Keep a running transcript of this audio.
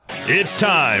It's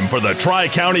time for the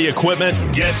Tri-County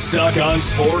Equipment Get Stuck on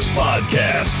Sports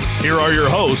podcast. Here are your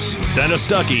hosts, Dennis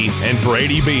Stuckey and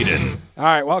Brady Beaton. All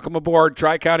right, welcome aboard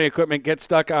Tri-County Equipment Get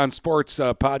Stuck on Sports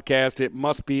podcast. It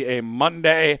must be a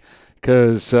Monday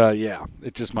because,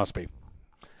 it just must be.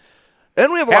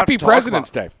 And we have a Happy lot to President's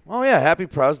talk about. Day. Oh, yeah, happy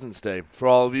President's Day for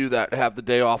all of you that have the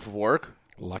day off of work.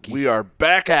 Lucky. We are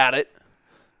back at it,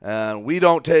 and we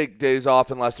don't take days off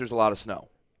unless there's a lot of snow.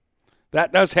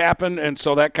 That does happen, and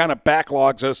so that kind of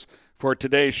backlogs us for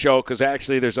today's show because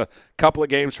actually there's a couple of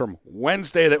games from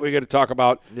Wednesday that we got to talk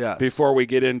about before we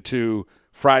get into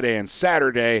Friday and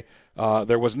Saturday.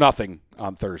 There was nothing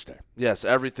on Thursday. Yes,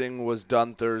 everything was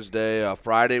done Thursday.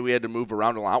 Friday we had to move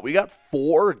around a lot. We got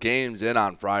 4 games in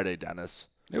on Friday, Dennis.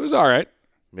 It was all right.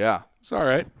 Yeah. It's all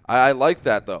right. I like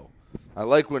that, though. I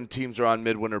like when teams are on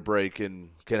midwinter break and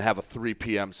can have a 3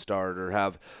 p.m. start or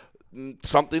have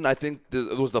something. I think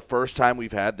it was the first time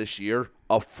we've had this year,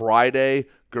 a Friday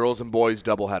girls and boys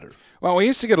doubleheader. Well, we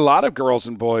used to get a lot of girls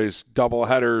and boys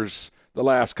doubleheaders the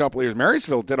last couple of years.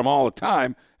 Marysville did them all the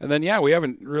time. And then, we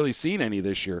haven't really seen any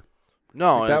this year.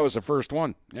 No. That was the first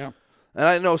one, yeah. And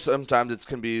I know sometimes it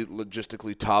can be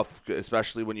logistically tough,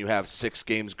 especially when you have 6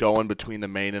 games going between the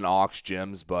main and aux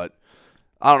gyms. But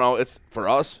I don't know. For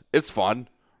us, it's fun.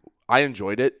 I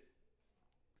enjoyed it.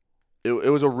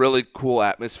 It was a really cool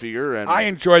atmosphere. And I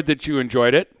enjoyed that you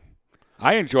enjoyed it.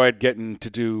 I enjoyed getting to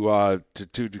do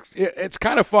it's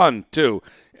kind of fun, too.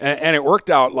 And it worked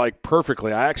out,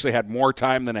 perfectly. I actually had more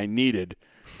time than I needed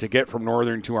to get from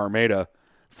Northern to Armada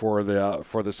for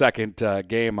the second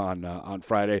game on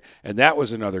Friday, and that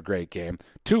was another great game.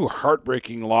 2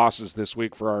 heartbreaking losses this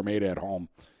week for Armada at home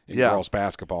in girls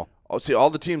basketball. Oh, see,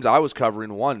 all the teams I was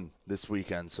covering won this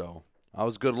weekend, so I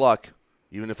was good luck,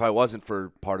 even if I wasn't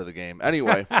for part of the game.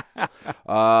 Anyway,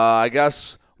 I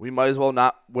guess we might as well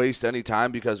not waste any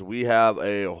time because we have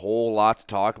a whole lot to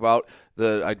talk about.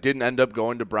 I didn't end up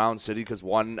going to Brown City because,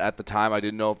 1, at the time, I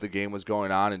didn't know if the game was going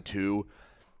on, and 2,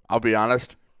 I'll be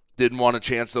honest, didn't want to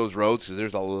chance those roads because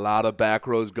there's a lot of back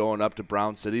roads going up to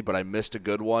Brown City, but I missed a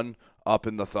good one up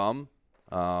in the Thumb.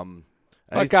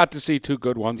 I got to see 2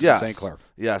 good ones in St. Clair.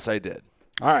 Yes, I did.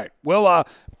 All right. We'll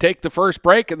take the first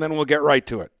break, and then we'll get right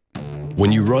to it.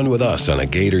 When you run with us on a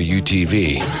Gator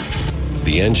UTV,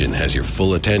 the engine has your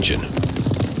full attention.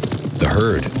 The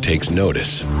herd takes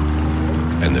notice.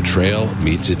 And the trail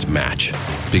meets its match.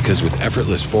 Because with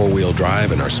effortless 4-wheel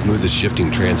drive and our smoothest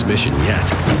shifting transmission yet,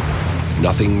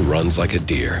 nothing runs like a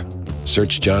Deere.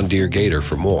 Search John Deere Gator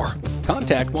for more.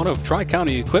 Contact one of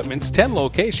Tri-County Equipment's 10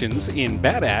 locations in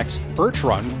Bad Axe, Birch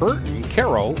Run, Burton,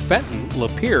 Caro, Fenton,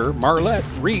 Lapeer, Marlette,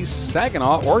 Reese,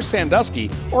 Saginaw, or Sandusky,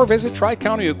 or visit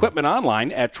Tri-County Equipment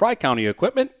online at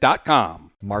tricountyequipment.com.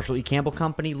 Marshall E. Campbell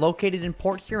Company, located in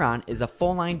Port Huron, is a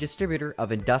full-line distributor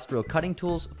of industrial cutting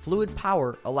tools, fluid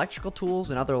power, electrical tools,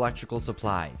 and other electrical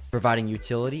supplies, providing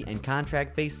utility and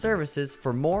contract-based services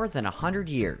for more than 100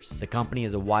 years. The company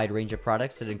has a wide range of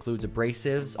products that includes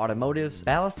abrasives, automotives,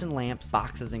 ballast and lamps,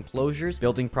 boxes and closures,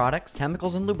 building products,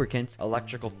 chemicals and lubricants,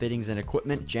 electrical fittings and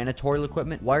equipment, janitorial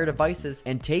equipment, wire devices,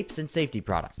 and tapes and safety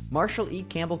products. Marshall E.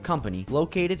 Campbell Company,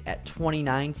 located at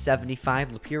 2975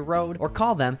 Lapeer Road, or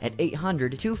call them at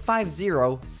 800-250-7520.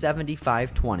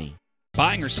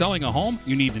 Buying or selling a home?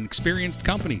 You need an experienced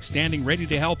company standing ready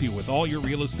to help you with all your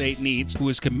real estate needs, who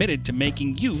is committed to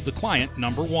making you the client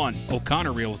number 1.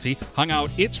 O'Connor Realty hung out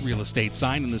its real estate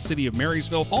sign in the city of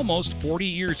Marysville almost 40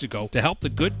 years ago to help the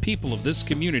good people of this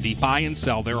community buy and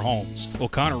sell their homes.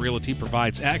 O'Connor Realty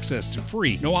provides access to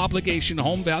free, no-obligation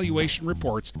home valuation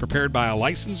reports prepared by a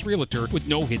licensed realtor with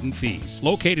no hidden fees.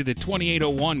 Located at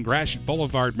 2801 Gratiot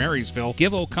Boulevard, Marysville,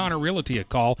 give O'Connor Realty a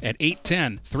call at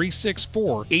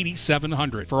 810-364-8700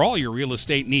 for all your real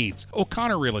estate needs.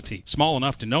 O'Connor Realty, small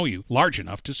enough to know you, large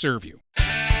enough to serve you.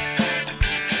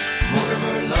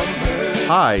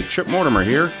 Hi, Chip Mortimer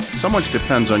here. So much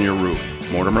depends on your roof.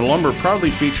 Mortimer Lumber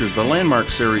proudly features the Landmark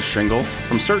Series shingle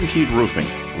from Certainteed Roofing.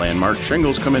 Landmark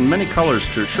shingles come in many colors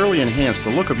to surely enhance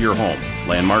the look of your home.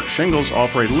 Landmark shingles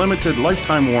offer a limited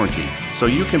lifetime warranty, so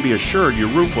you can be assured your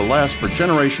roof will last for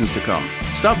generations to come.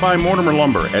 Stop by Mortimer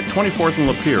Lumber at 24th and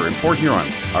Lapeer in Port Huron.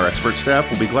 Our expert staff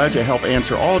will be glad to help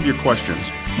answer all of your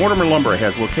questions. Mortimer Lumber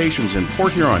has locations in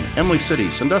Port Huron, Emily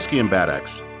City, Sandusky, and Bad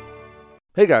Axe.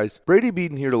 Hey guys, Brady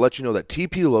Beaton here to let you know that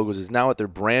TP Logos is now at their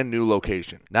brand new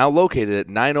location. Now located at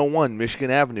 901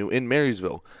 Michigan Avenue in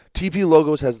Marysville, TP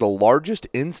Logos has the largest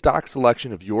in-stock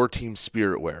selection of your team's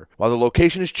spirit wear. While the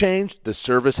location has changed, the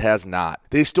service has not.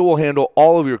 They still will handle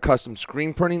all of your custom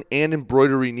screen printing and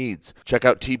embroidery needs. Check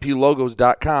out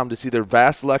tplogos.com to see their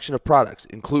vast selection of products,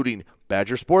 including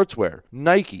Badger Sportswear,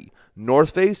 Nike,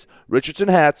 North Face, Richardson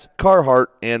hats, Carhartt,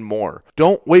 and more.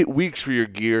 Don't wait weeks for your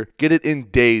gear. Get it in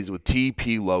days with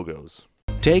TP logos.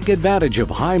 Take advantage of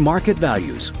high market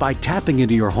values by tapping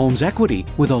into your home's equity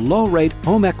with a low-rate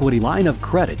home equity line of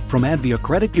credit from Advia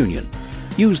Credit Union.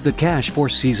 Use the cash for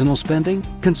seasonal spending,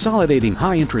 consolidating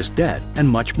high-interest debt, and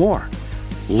much more.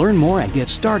 Learn more and get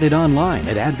started online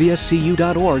at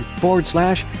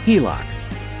adviacu.org/HELOC.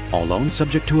 All loans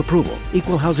subject to approval.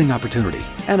 Equal housing opportunity.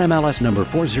 NMLS number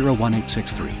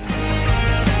 401863.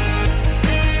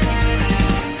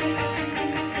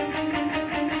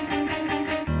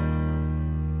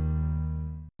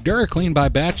 DuraClean by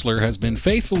Bachelor has been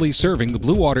faithfully serving the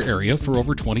Blue Water area for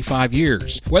over 25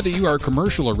 years. Whether you are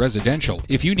commercial or residential,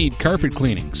 if you need carpet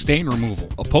cleaning, stain removal,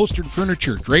 upholstered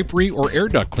furniture, drapery, or air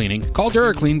duct cleaning, call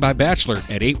DuraClean by Bachelor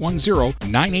at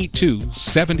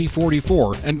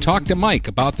 810-982-7044 and talk to Mike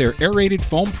about their aerated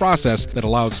foam process that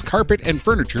allows carpet and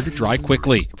furniture to dry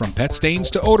quickly. From pet stains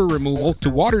to odor removal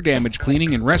to water damage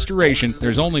cleaning and restoration,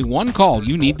 there's only one call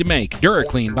you need to make.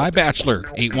 DuraClean by Bachelor,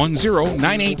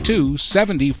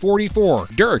 810-982-7044.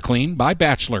 DuraClean by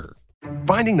Bachelor.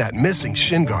 Finding that missing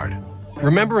shin guard.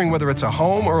 Remembering whether it's a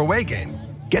home or away game.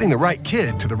 Getting the right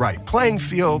kid to the right playing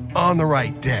field on the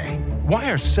right day.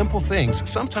 Why are simple things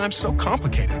sometimes so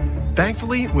complicated?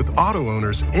 Thankfully, with auto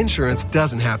owners, insurance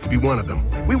doesn't have to be one of them.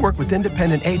 We work with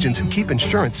independent agents who keep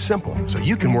insurance simple so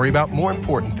you can worry about more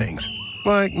important things.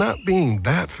 Like not being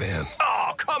that fan.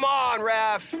 Oh, come on,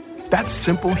 ref! That's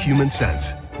simple human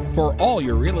sense. For all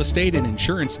your real estate and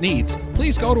insurance needs,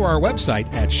 please go to our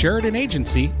website at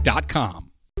SheridanAgency.com.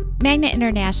 Magna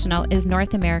International is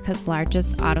North America's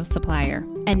largest auto supplier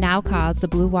and now calls the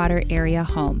Blue Water area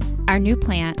home. Our new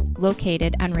plant,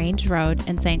 located on Range Road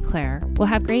in St. Clair, will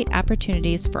have great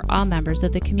opportunities for all members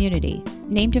of the community.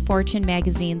 Named to Fortune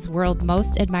magazine's World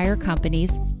Most Admired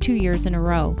Companies 2 years in a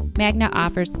row, Magna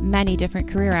offers many different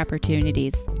career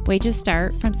opportunities. Wages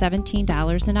start from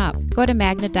 $17 and up. Go to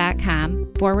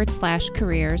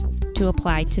magna.com/careers to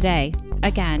apply today.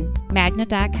 Again,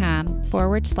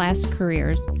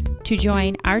 magna.com/careers to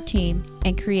join our team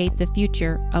and create the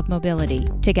future of mobility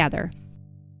together.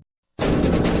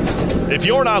 If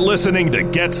you're not listening to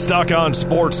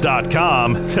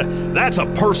GetStuckOnSports.com, that's a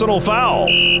personal foul.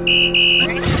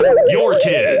 Your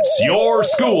kids, your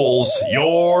schools,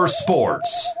 your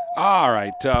sports. All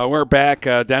right, we're back.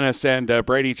 Dennis and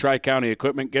Brady, Tri-County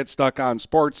Equipment Get Stuck on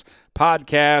Sports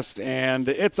podcast, and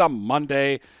it's a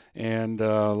Monday. And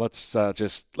let's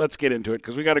get into it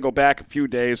because we got to go back a few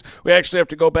days. We actually have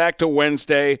to go back to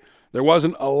Wednesday. There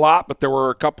wasn't a lot, but there were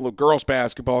a couple of girls'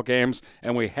 basketball games,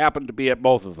 and we happened to be at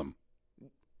both of them.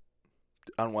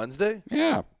 On Wednesday?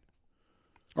 Yeah.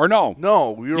 Or no?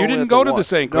 No, we were. You didn't go to the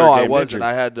St. Clair game. No, I wasn't.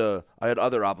 Did you? I had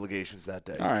other obligations that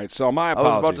day. All right, so my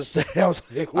apologies. I was about to say. I was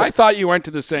like, I thought you went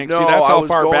to the St. No, See, that's how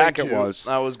far back to. it was.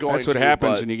 I was going. That's what to,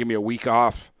 happens but... when you give me a week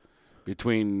off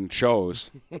between shows.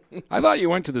 I thought you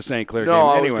went to the St. Clair game. No,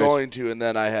 I Anyways. was going to, and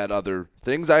then I had other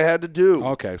things I had to do.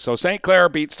 Okay, so St. Clair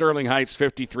beat Sterling Heights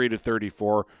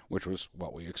 53-34, which was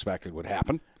what we expected would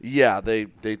happen. Yeah, they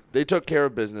took care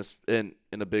of business in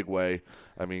a big way.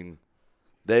 I mean,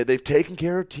 they've taken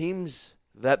care of teams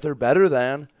that they're better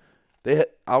than.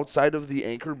 Outside of the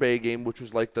Anchor Bay game, which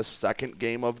was like the second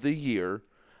game of the year,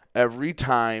 every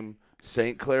time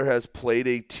St. Clair has played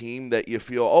a team that you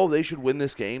feel, oh, they should win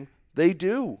this game, they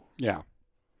do. Yeah.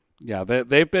 Yeah,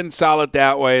 they've been solid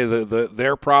that way.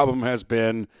 Their problem has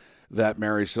been that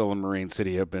Marysville and Marine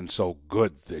City have been so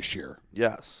good this year.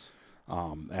 Yes.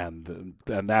 And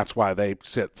that's why they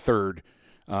sit third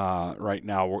right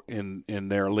now in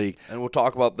their league. And we'll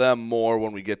talk about them more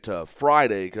when we get to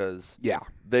Friday because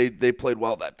they played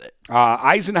well that day.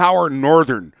 Eisenhower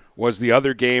Northern was the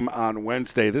other game on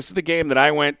Wednesday. This is the game that I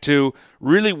went to.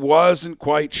 Really wasn't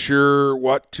quite sure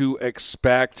what to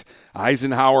expect.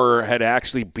 Eisenhower had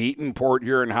actually beaten Port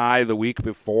Huron High the week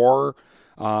before.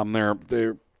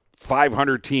 They're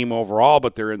 500 team overall,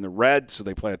 but they're in the red, so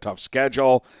they play a tough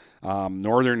schedule.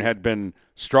 Northern had been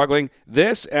struggling.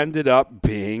 This ended up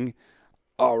being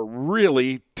a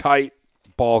really tight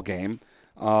ball game.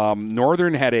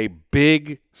 Northern had a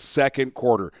big second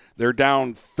quarter. They're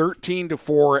down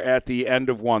 13-4 at the end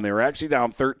of one. They were actually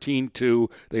down 13-2.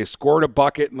 They scored a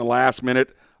bucket in the last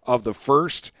minute of the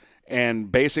first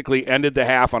and basically ended the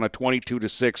half on a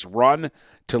 22-6 run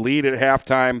to lead at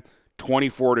halftime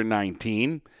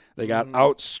 24-19. They got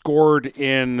outscored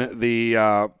in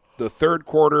the third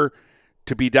quarter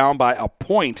to be down by a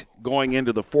point going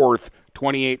into the fourth,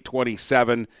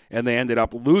 28-27, and they ended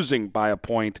up losing by a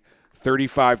point,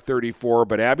 35-34,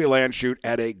 but Abby Landshut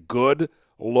had a good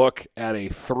look at a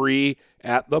three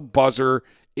at the buzzer.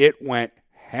 It went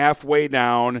halfway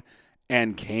down,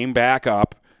 and came back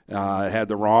up. Had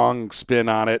the wrong spin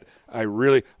on it.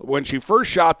 When she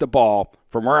first shot the ball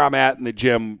from where I'm at in the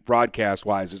gym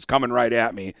broadcast-wise, it's coming right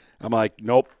at me. I'm like,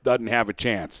 nope, doesn't have a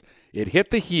chance. It hit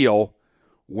the heel,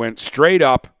 went straight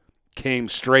up, came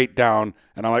straight down,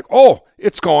 and I'm like, oh,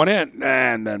 it's going in,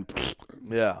 and then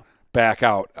back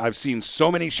out. I've seen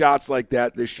so many shots like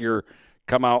that this year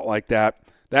come out like that.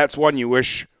 That's one you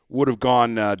wish would have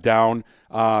gone down.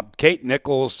 Kate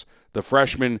Nichols, the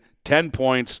freshman, 10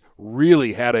 points,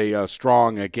 really had a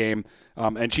strong game.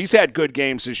 And she's had good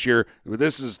games this year.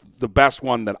 This is the best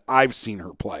one that I've seen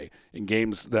her play in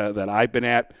games that I've been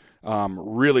at.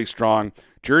 Really strong.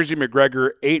 Jersey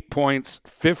McGregor, 8 points,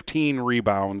 15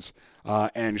 rebounds.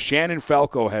 And Shannon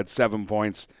Falco had 7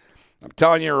 points. I'm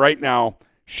telling you right now,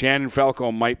 Shannon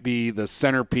Falco might be the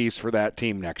centerpiece for that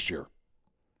team next year.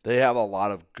 They have a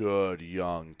lot of good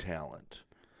young talent.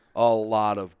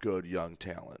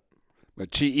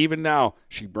 But even now,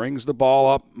 she brings the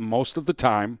ball up most of the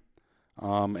time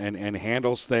and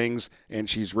handles things, and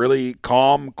she's really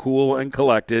calm, cool, and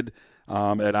collected.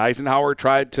 And Eisenhower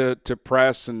tried to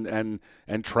press and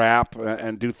trap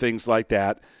and do things like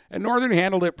that. And Northern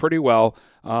handled it pretty well.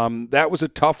 That was a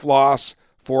tough loss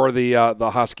for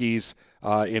the Huskies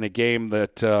in a game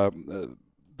that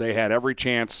they had every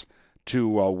chance to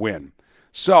win.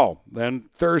 So then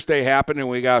Thursday happened and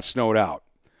we got snowed out.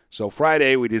 So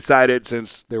Friday we decided,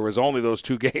 since there was only those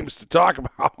 2 games to talk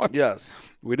about,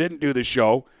 we didn't do the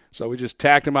show. So we just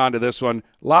tacked them onto this one.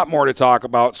 A lot more to talk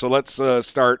about. So let's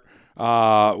start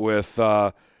with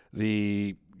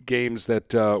the games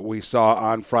that we saw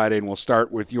on Friday, and we'll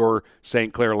start with your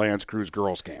St. Clair L'Anse Creuse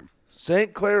girls game.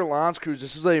 St. Clair L'Anse Creuse,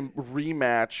 this is a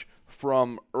rematch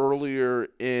from earlier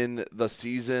in the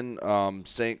season.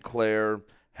 St. Clair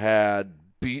had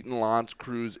beaten L'Anse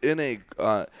Creuse in a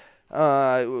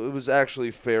it was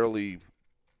actually fairly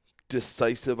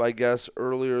decisive, I guess,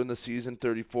 earlier in the season,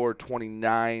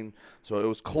 34-29. So it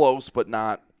was close, but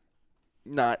not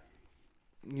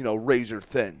razor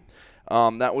thin.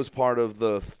 That was part of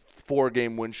the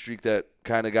 4-game win streak that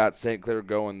kind of got St. Clair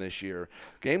going this year.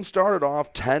 Game started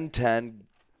off 10-10,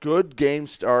 good game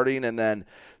starting, and then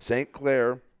St.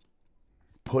 Clair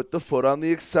put the foot on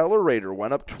the accelerator,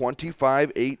 went up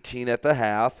 25-18 at the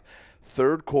half.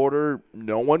 Third quarter,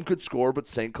 no one could score, but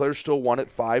St. Clair still won it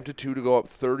 5-2 to go up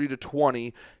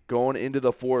 30-20 going into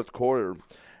the fourth quarter.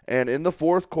 And in the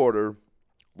fourth quarter,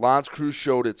 L'Anse Creuse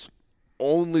showed its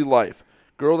only life.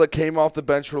 Girl that came off the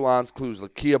bench for L'Anse Creuse,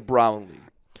 Lakia Brownlee,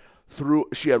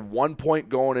 she had 1 point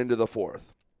going into the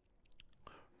fourth.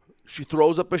 She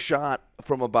throws up a shot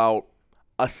from about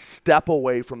a step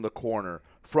away from the corner.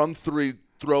 From 3,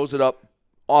 throws it up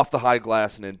off the high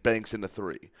glass and then banks into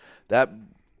 3. That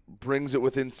brings it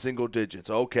within single digits.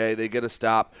 Okay, they get a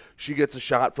stop. She gets a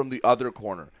shot from the other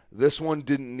corner. This one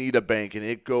didn't need a bank, and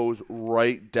it goes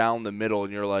right down the middle,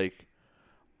 and you're like,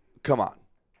 come on.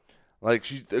 Like,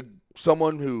 she's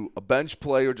someone who, a bench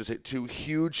player, just hit 2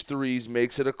 huge threes,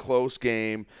 makes it a close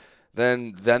game.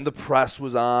 Then the press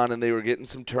was on, and they were getting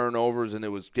some turnovers, and it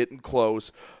was getting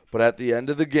close. But at the end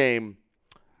of the game,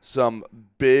 some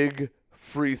big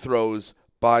free throws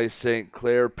by St.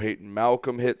 Clair. Peyton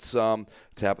Malcolm hit some.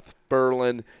 Tabitha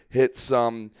Furlan hit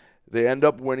some. They end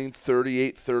up winning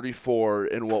 38-34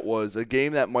 in what was a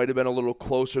game that might have been a little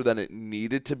closer than it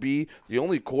needed to be. The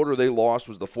only quarter they lost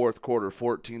was the fourth quarter,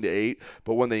 14-8.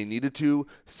 But when they needed to,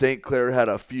 St. Clair had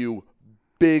a few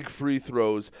big free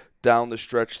throws down the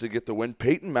stretch to get the win.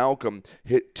 Peyton Malcolm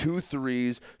hit 2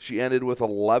 threes. She ended with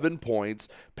 11 points.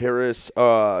 Erin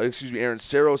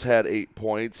Saros had 8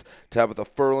 points. Tabitha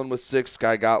Furlan with 6.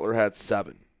 Sky Gottler had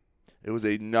 7. It was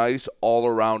a nice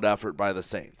all-around effort by the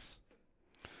Saints.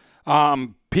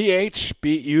 PH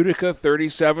beat Utica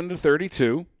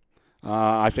 37-32.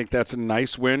 I think that's a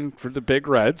nice win for the Big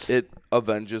Reds. It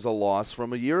avenges a loss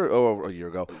from a year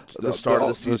ago. The start of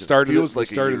the season. The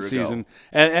start of the season.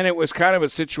 And it was kind of a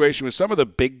situation with some of the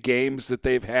big games that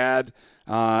they've had,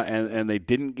 and they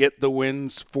didn't get the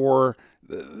wins for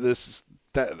this.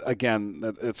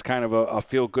 It's kind of a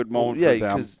feel-good moment for them.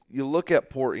 Yeah, because you look at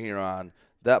Port Huron,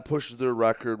 that pushes their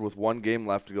record with 1 game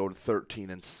left to go to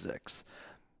 13-6.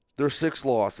 Their 6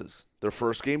 losses. Their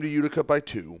first game to Utica by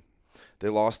 2. They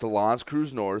lost to L'Anse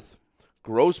Creuse North,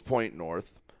 Grosse Pointe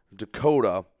North,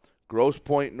 Dakota, Grosse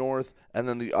Pointe North, and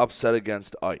then the upset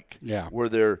against Ike. Yeah, were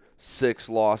their 6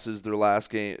 losses. Their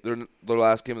last game of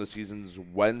the season is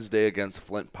Wednesday against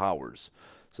Flint Powers.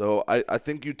 So I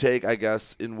think you take, I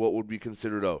guess, in what would be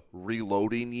considered a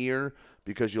reloading year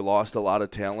because you lost a lot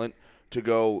of talent, to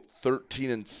go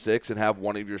 13-6 and have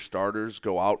one of your starters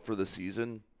go out for the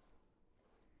season.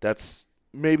 That's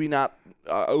maybe not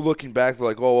looking back, they're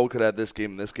like, oh, we could have this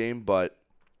game and this game. But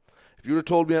if you would have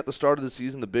told me at the start of the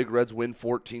season the Big Reds win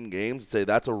 14 games, I'd say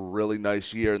that's a really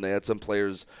nice year, and they had some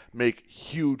players make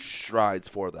huge strides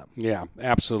for them. Yeah,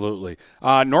 absolutely.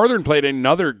 Northern played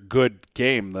another good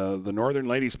game. The Northern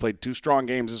ladies played 2 strong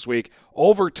games this week.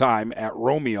 Overtime at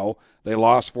Romeo, they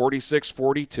lost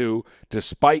 46-42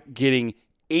 despite getting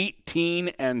 18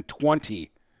 and 20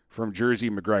 from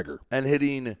Jersey McGregor. And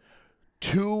hitting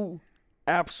 2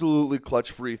 absolutely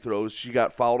clutch free throws. She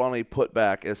got fouled on a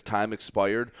putback as time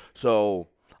expired. So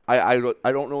I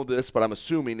don't know this, but I'm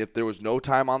assuming if there was no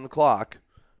time on the clock,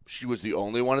 she was the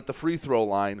only one at the free throw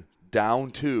line,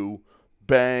 down 2,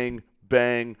 bang,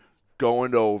 bang,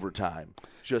 going to overtime.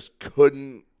 Just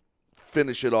couldn't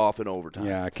finish it off in overtime.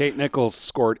 Yeah, Kate Nichols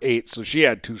scored 8, so she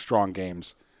had 2 strong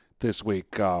games this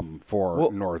week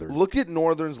for Northern. Look at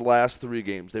Northern's last 3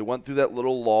 games. They went through that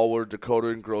little lull where Dakota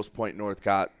and Grosse Pointe North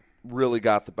really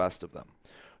got the best of them.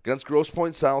 Against Grosse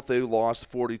Pointe South, they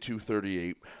lost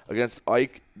 42-38. Against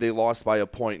Ike, they lost by a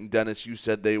point. And Dennis, you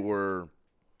said they were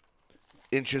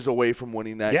inches away from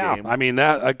winning that game. Yeah, I mean,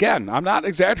 that again, I'm not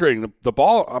exaggerating. The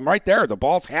ball, I'm right there. The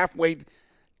ball's halfway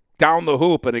down the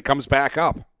hoop, and it comes back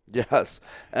up. Yes,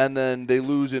 and then they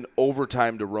lose in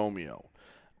overtime to Romeo.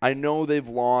 I know they've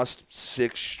lost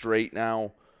 6 straight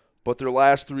now, but their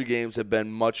last 3 games have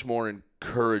been much more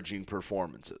encouraging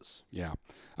performances. Yeah.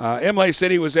 Imlay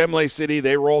City was Imlay City.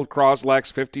 They rolled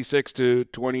Croslex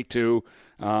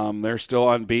 56-22. They're still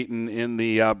unbeaten in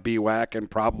the BWAC and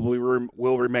probably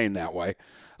will remain that way.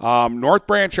 North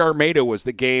Branch Armada was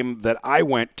the game that I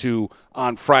went to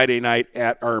on Friday night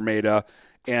at Armada,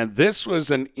 and this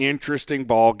was an interesting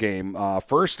ball game.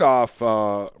 First off,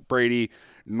 Brady,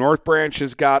 North Branch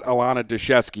has got Alana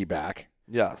Deshesky back.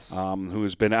 Yes. Who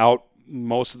has been out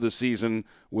most of the season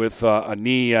with a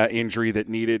knee injury that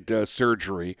needed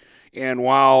surgery. And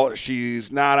while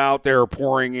she's not out there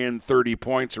pouring in 30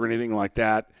 points or anything like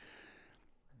that,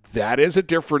 that is a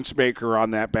difference maker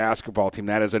on that basketball team.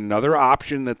 That is another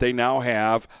option that they now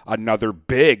have, another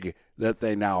big that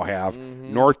they now have.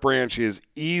 Mm-hmm. North Branch is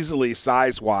easily,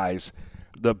 size-wise,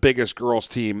 the biggest girls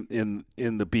team in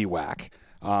the BWAC.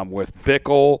 With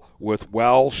Bickle, with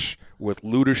Welsh, with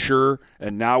Ludisher,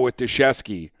 and now with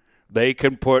Deshesky. They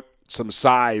can put some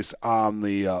size on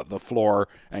the floor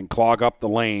and clog up the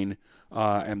lane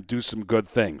and do some good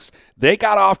things. They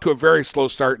got off to a very slow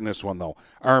start in this one, though.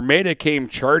 Armada came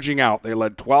charging out. They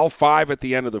led 12-5 at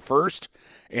the end of the first,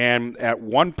 and at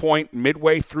one point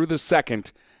midway through the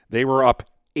second, they were up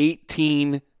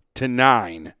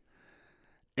 18-9.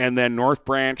 And then North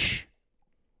Branch,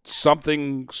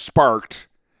 something sparked,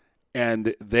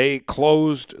 and they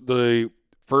closed the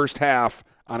first half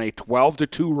on a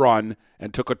 12-2 run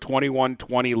and took a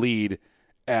 21-20 lead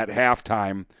at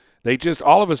halftime. They just,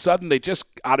 all of a sudden, they just,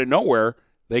 out of nowhere,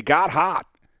 they got hot.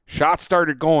 Shots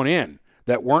started going in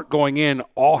that weren't going in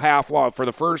all half long. For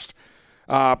the first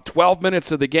 12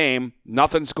 minutes of the game,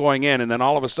 nothing's going in, and then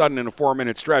all of a sudden in a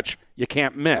 4-minute stretch, you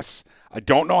can't miss. I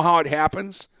don't know how it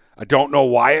happens. I don't know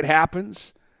why it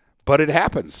happens, but it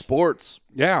happens. Sports.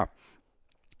 Yeah.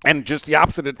 And just the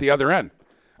opposite at the other end.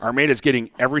 Armada's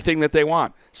getting everything that they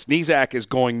want. Sneezak is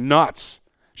going nuts.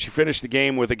 She finished the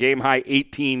game with a game-high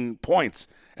 18 points.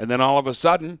 And then all of a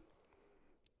sudden,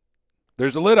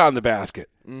 there's a lid on the basket.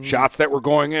 Mm-hmm. Shots that were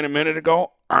going in a minute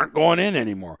ago aren't going in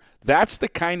anymore. That's the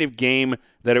kind of game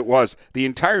that it was. The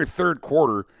entire third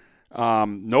quarter,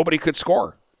 nobody could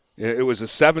score. It was a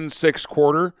 7-6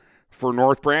 quarter for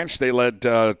North Branch. They led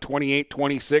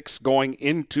 28-26 going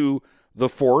into the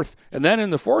fourth. And then in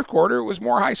the fourth quarter, it was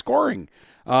more high scoring.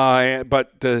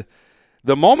 But the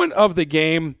moment of the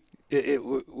game, it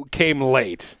came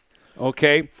late.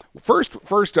 Okay,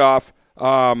 first off,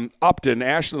 Upton,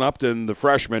 Ashlyn Upton, the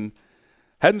freshman,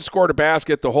 hadn't scored a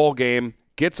basket the whole game,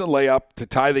 gets a layup to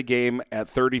tie the game at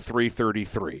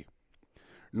 33-33.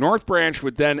 North Branch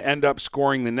would then end up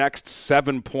scoring the next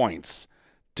 7 points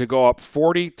to go up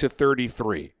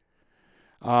 40-33.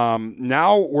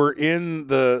 Now we're in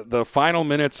the final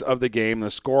minutes of the game.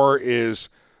 The score is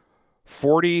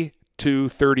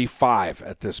 40-35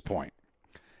 at this point.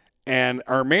 And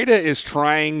Armada is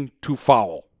trying to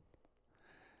foul.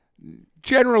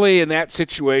 Generally, in that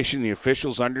situation, the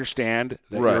officials understand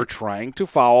that you're trying to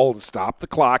foul to stop the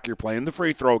clock. You're playing the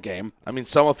free throw game. I mean,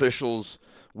 some officials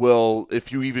will,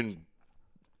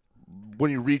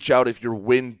 when you reach out, if your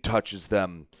wind touches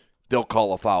them, they'll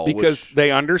call a foul. Because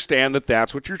they understand that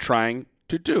that's what you're trying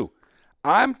to do.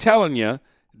 I'm telling you,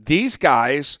 these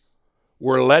guys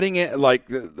were letting it, like,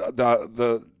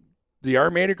 the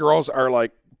Armada girls are,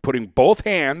 like, putting both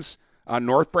hands on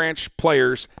North Branch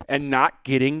players and not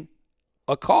getting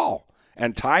a call.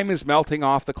 and time is melting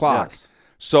off the clock. Yes.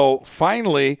 So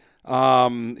finally,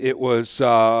 it was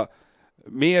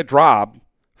Mia Drob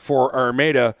for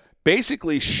Armada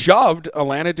basically shoved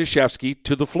Alana Deshevsky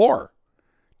to the floor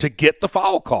to get the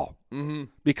foul call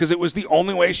because it was the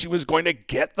only way she was going to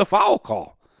get the foul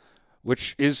call,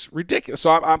 which is ridiculous.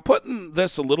 So I'm putting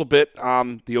this a little bit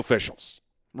on the officials.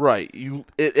 Right.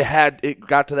 It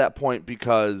got to that point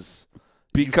because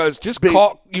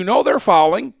call. They're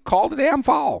fouling. Call the damn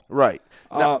foul. Right.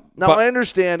 Now but I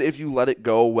understand if you let it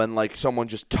go when like someone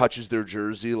just touches their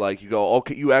jersey, like you go,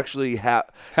 okay, you actually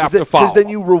have to foul. Because then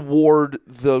you reward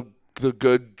the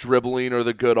good dribbling or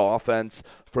the good offense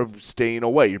from staying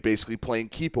away. You're basically playing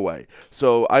keep away.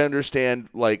 So I understand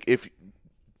like if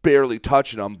barely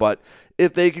touching them, but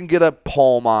if they can get a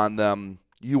palm on them,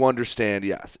 you understand,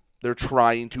 yes, they're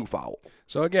trying to foul.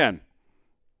 So again,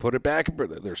 put it back.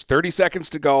 There's 30 seconds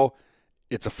to go.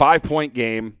 It's a 5-point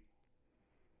game.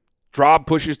 Drob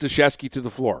pushes Deshevsky to the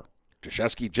floor.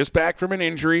 Deshevsky just back from an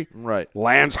injury. Right.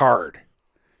 Lands hard.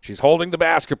 She's holding the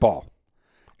basketball.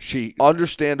 She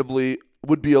understandably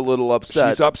would be a little upset.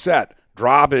 She's upset.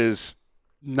 Drob is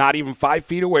not even 5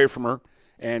 feet away from her,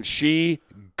 and she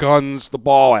guns the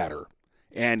ball at her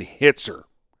and hits her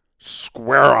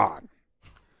square on.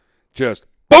 Just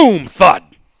boom, thud.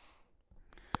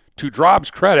 To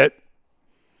Drob's credit,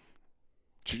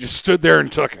 she just stood there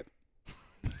and took it.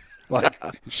 Like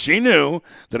she knew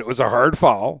that it was a hard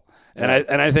foul, and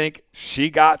I think she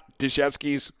got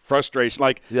Deshevsky's frustration.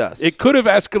 Like, yes, it could have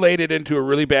escalated into a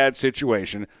really bad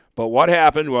situation, but what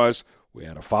happened was we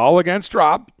had a foul against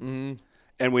Drob, and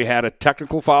we had a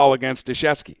technical foul against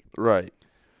Deshevsky. Right.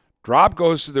 Drob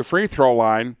goes to the free throw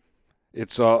line.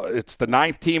 It's the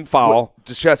 9th team foul.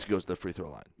 Deshevsky goes to the free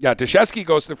throw line. Yeah, Deshevsky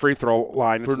goes to the free throw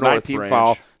line. It's the 9th team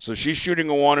foul. So she's shooting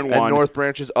a 1-and-1. And North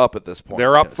Branch is up at this point.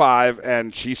 They're up 5,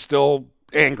 and she's still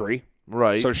angry.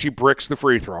 Right. So she bricks the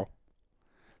free throw.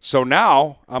 So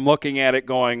now I'm looking at it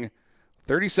going,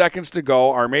 30 seconds to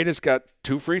go. Armada's got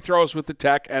 2 free throws with the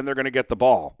Tech, and they're going to get the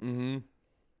ball. Mm-hmm.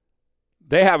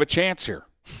 They have a chance here.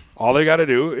 All they got to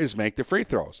do is make the free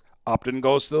throws. Upton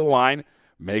goes to the line,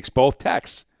 makes both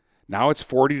Techs. Now it's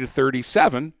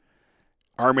 40-37,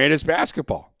 Armada's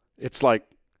basketball. It's like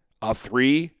a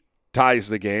 3 ties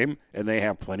the game, and they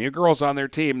have plenty of girls on their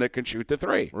team that can shoot the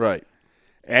 3. Right.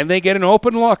 And they get an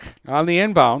open look on the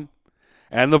inbound,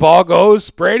 and the ball goes,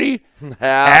 Brady,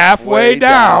 halfway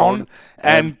down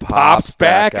and pops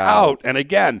back out. And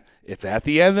again, it's at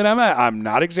the end that I'm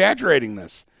not exaggerating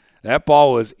this. That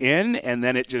ball was in, and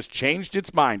then it just changed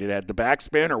its mind. It had the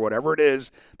backspin or whatever it is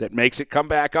that makes it come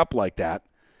back up like that.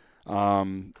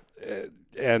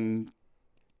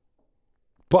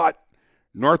 But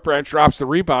North Branch drops the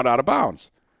rebound out of bounds.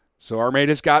 So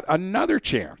Armada's got another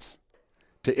chance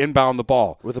to inbound the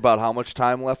ball. With about how much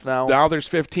time left now? Now there's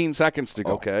 15 seconds to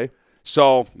go. Okay.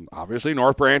 So obviously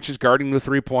North Branch is guarding the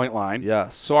 3-point line.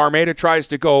 Yes. So Armada tries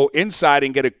to go inside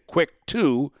and get a quick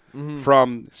 2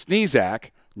 from Sneezak.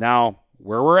 Now,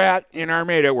 where we're at in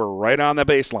Armada, we're right on the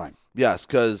baseline. Yes,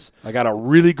 because I got a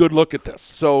really good look at this.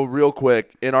 So real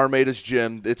quick, in Armada's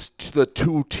gym, it's the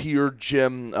 2-tier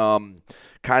gym,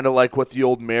 kind of like what the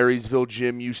old Marysville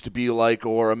gym used to be like,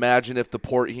 or imagine if the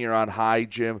Port Huron High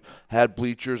gym had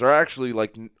bleachers, or actually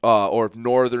like, or if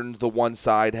Northern, the one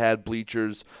side had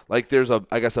bleachers. Like there's a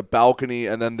balcony,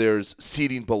 and then there's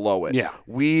seating below it. Yeah.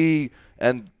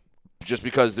 Just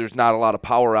because there's not a lot of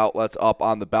power outlets up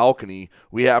on the balcony,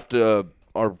 we have to.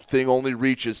 Our thing only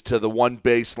reaches to the one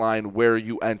baseline where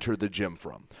you enter the gym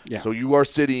from. Yeah. So you are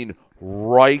sitting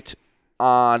right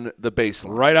on the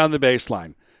baseline. Right on the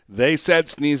baseline. They said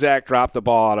Sneezak dropped the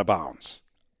ball out of bounds.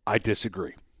 I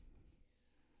disagree.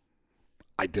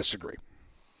 I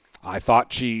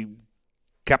thought she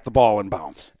kept the ball in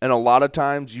bounds. And a lot of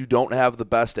times you don't have the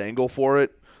best angle for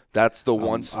it. That's the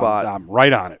one spot. I'm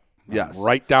right on it. Yes. I'm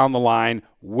right down the line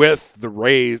with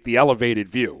the elevated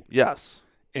view. Yes.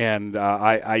 And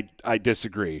I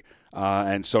disagree.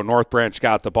 And so North Branch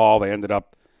got the ball. They ended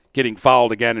up getting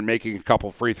fouled again and making a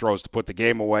couple free throws to put the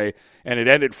game away. And it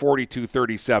ended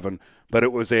 42-37. But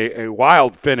it was a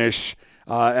wild finish.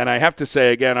 And I have to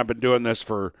say, again, I've been doing this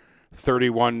for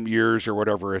 31 years or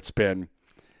whatever it's been.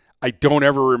 I don't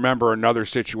ever remember another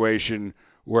situation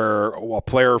where a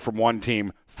player from one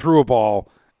team threw a ball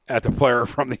at the player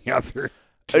from the other.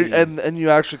 And you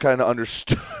actually kind of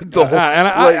understood the whole. And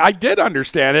I did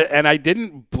understand it, and I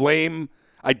didn't blame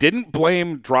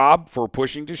Drob for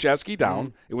pushing Deshevsky down.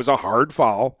 Mm-hmm. It was a hard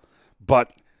foul,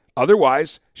 but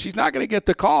otherwise she's not going to get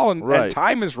the call, and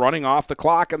time is running off the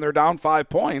clock, and they're down 5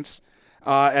 points.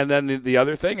 And then the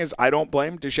other thing is, I don't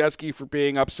blame Deshevsky for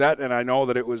being upset, and I know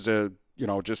that it was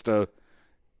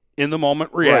in the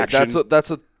moment reaction. Right.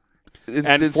 That's a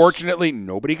instance. And fortunately,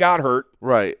 nobody got hurt.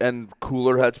 Right, and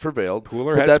cooler heads prevailed.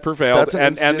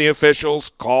 And the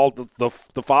officials called the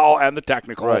foul and the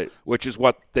technical, right, which is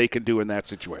what they can do in that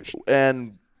situation.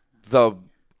 And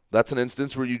that's an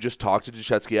instance where you just talk to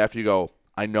Jastrzewski after you go,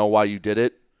 I know why you did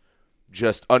it.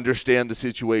 Just understand the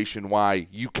situation why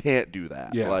you can't do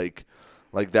that. Yeah.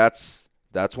 Like that's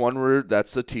one where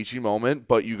that's a teaching moment,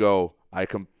 but you go,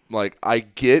 I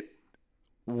get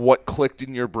what clicked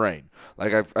in your brain.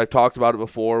 Like I've talked about it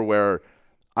before where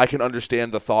I can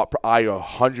understand the thought. I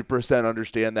 100%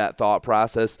 understand that thought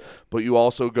process, but you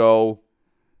also go,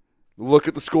 look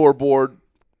at the scoreboard.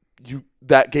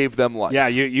 That gave them life. Yeah,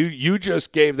 you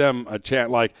just gave them a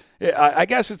chance. Like I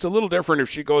guess it's a little different if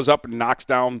she goes up and knocks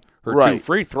down her right, 2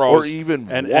 free throws, or even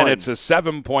and one. it's a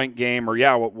 7-point game, or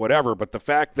whatever. But the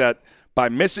fact that by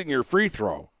missing your free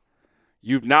throw,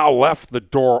 you've now left the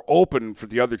door open for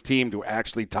the other team to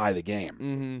actually tie the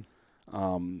game.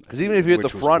 Because even if you hit the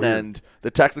front end,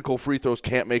 the technical free throws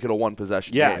can't make it a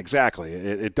one-possession game. Yeah, exactly.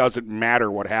 It doesn't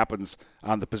matter what happens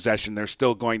on the possession. They're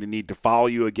still going to need to foul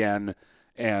you again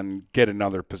and get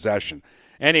another possession.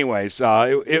 Anyways,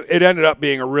 it ended up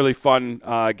being a really fun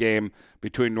game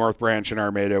between North Branch and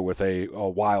Armada with a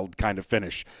wild kind of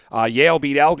finish. Yale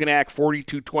beat Algonac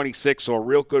 42-26, so a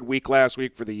real good week last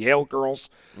week for the Yale girls.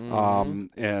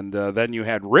 And then you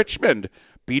had Richmond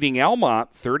beating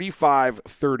Elmont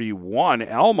 35-31.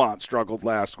 Elmont struggled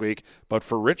last week, but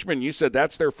for Richmond, you said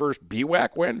that's their first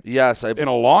BWAC win? Yes. In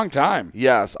a long time.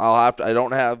 Yes. I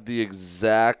don't have the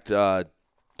exact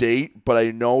date, but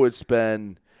I know it's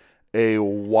been a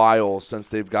while since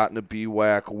they've gotten a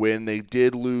BWAC win. They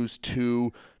did lose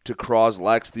 2 to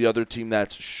Croslex, the other team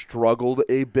that's struggled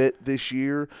a bit this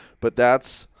year, but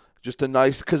that's just a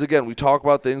nice, because again, we talk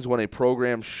about things when a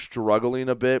program's struggling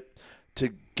a bit.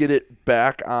 To get it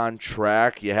back on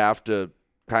track, you have to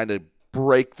kind of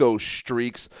break those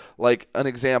streaks. Like an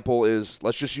example is,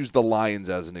 let's just use the Lions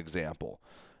as an example.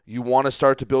 You want to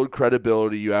start to build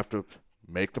credibility, you have to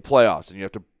make the playoffs, and you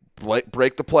have to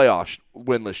break the playoff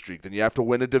winless streak. Then you have to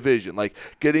win a division. Like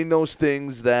getting those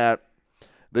things that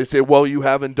they say, well, you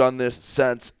haven't done this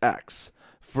since X.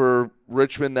 For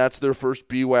Richmond, that's their first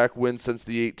BWAC win since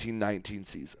the 18-19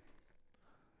 season.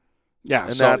 Yeah,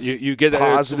 and so you get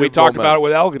that. We talked about it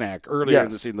with Algonac earlier in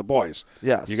the season, the boys.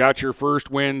 Yes. You got your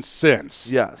first win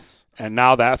since. Yes. And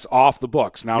now that's off the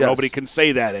books. Now nobody can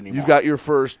say that anymore. You've got your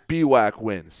first BWAC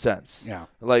win since. Yeah.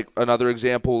 Like another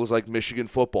example is like Michigan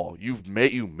football. You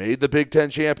made the Big Ten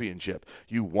championship.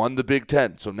 You won the Big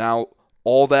Ten. So now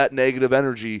all that negative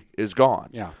energy is gone.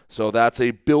 Yeah. So that's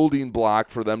a building block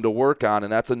for them to work on,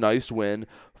 and that's a nice win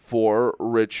for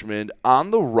Richmond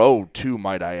on the road too,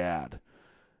 might I add.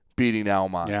 Beating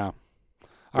Almont. Yeah.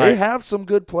 They have some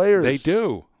good players. They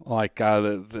do. Like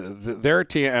their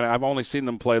team, and I've only seen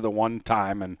them play the one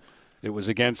time, and it was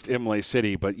against Imlay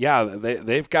City. But yeah,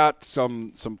 they've got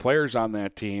some players on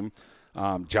that team.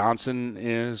 Johnson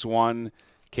is one,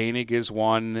 Koenig is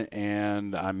one,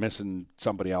 and I'm missing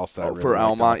somebody else that I really for liked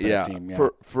Almont. off that team. Yeah.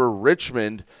 For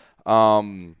Richmond,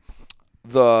 the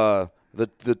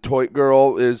Toit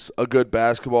girl is a good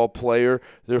basketball player.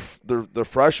 The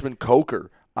freshman Coker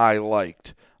I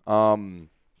liked,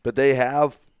 but they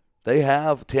have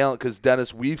talent. Because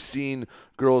Dennis, we've seen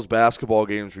girls basketball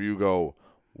games where you go,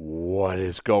 what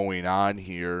is going on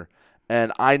here?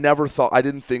 And I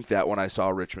didn't think that when I saw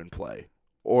Richmond play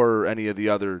or any of the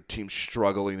other teams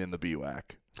struggling in the BWAC.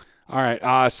 All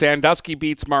right, Sandusky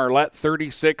beats Marlette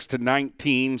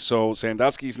 36-19. So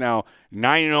Sandusky's now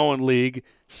 9-0 in league,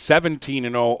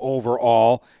 17-0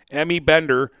 overall. Emmy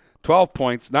Bender, 12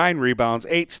 points, 9 rebounds,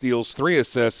 8 steals, 3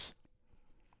 assists.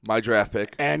 My draft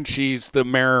pick. And she's the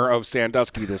mayor of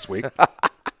Sandusky this week.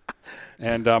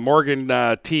 And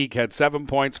Morgan Teague had 7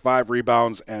 points, 5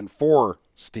 rebounds, and 4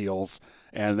 steals.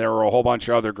 And there were a whole bunch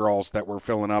of other girls that were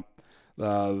filling up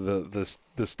the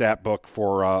stat book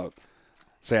for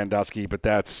Sandusky, but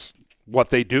that's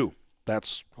what they do.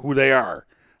 That's who they are.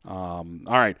 All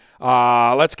right,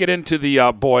 let's get into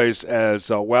the boys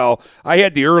as well. I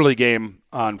had the early game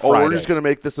on Friday. Oh, we're just going to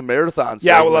make this a marathon segment.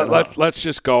 Yeah, well, let's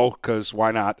just go because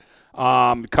why not?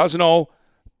 Cousino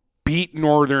beat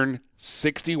Northern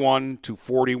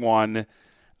 61-41.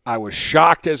 I was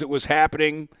shocked as it was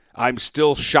happening. I'm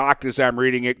still shocked as I'm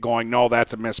reading it going, no,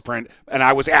 that's a misprint. And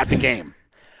I was at the game.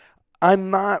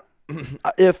 I'm not.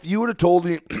 If you would have told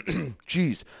me,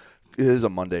 geez, it is a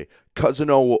Monday,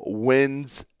 Cousino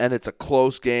wins and it's a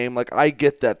close game, like I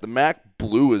get that. The MAC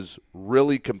Blue is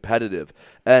really competitive.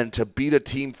 And to beat a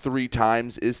team 3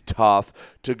 times is tough.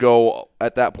 To go,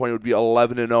 at that point, it would be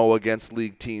 11-0 against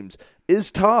league teams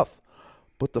is tough.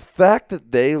 But the fact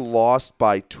that they lost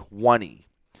by 20,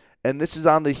 and this is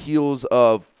on the heels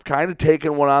of kind of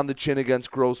taking one on the chin against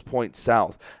Grosse Pointe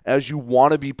South, as you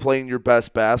want to be playing your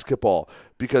best basketball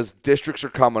because districts are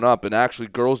coming up, and actually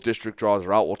girls' district draws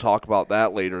are out. We'll talk about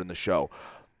that later in the show.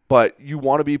 But you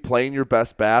want to be playing your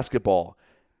best basketball,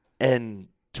 and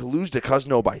to lose to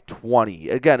Cousino by 20.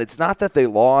 Again, it's not that they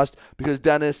lost because,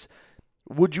 Dennis,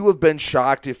 would you have been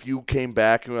shocked if you came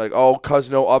back and were like, oh,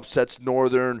 Cousino upsets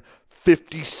Northern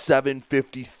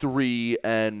 57-53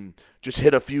 and just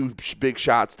hit a few big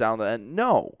shots down the end?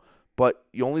 No. But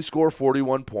you only score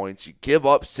 41 points. You give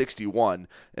up 61.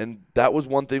 And that was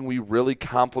one thing we really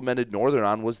complimented Northern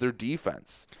on was their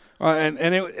defense.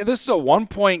 This is a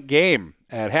 1-point game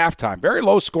at halftime. Very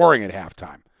low scoring at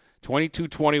halftime.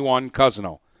 22-21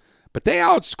 Cousino. But they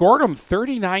outscored them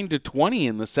 39-20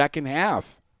 in the second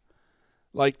half.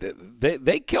 Like,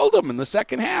 they killed them in the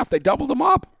second half. They doubled them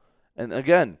up. And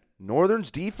again, Northern's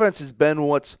defense has been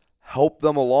what's helped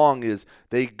them along is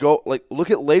they go, like, look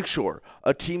at Lakeshore,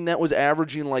 a team that was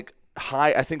averaging like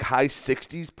high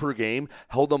 60s per game,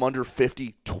 held them under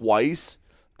 50 twice.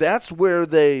 That's where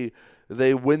they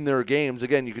win their games.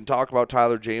 Again, you can talk about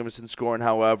Tyler Jamison scoring,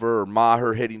 however, or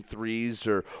Maher hitting threes,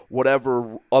 or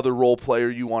whatever other role player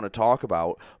you want to talk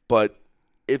about. But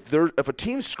if a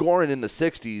team's scoring in the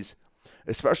 60s,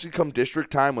 especially come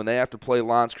district time when they have to play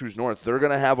L'Anse Creuse North, they're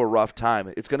going to have a rough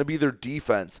time. It's going to be their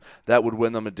defense that would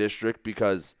win them a district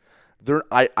because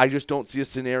I just don't see a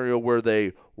scenario where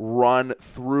they run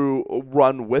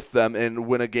with them and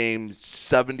win a game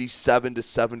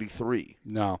 77-73.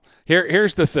 No.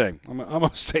 Here's the thing. I'm going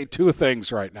to say two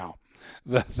things right now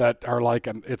that are like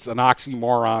it's an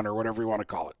oxymoron or whatever you want to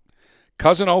call it.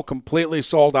 Cousino completely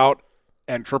sold out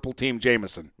and triple team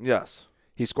Jamison. Yes.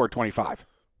 He scored 25.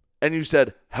 And you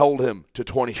said held him to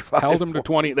 25. Held him to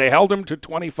 20. They held him to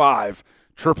 25,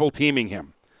 triple teaming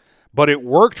him. But it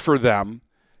worked for them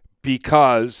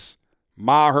because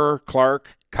Maher,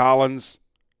 Clark, Collins,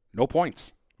 no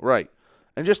points. Right.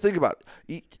 And just think about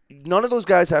it. None of those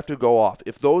guys have to go off.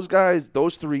 If those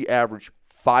three average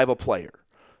 5 a player,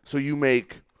 so you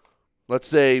make, let's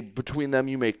say between them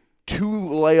you make 2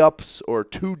 layups or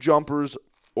 2 jumpers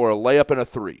or a layup and a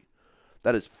 3.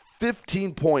 That is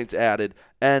 15 points added,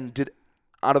 and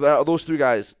out of those 3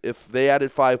 guys, if they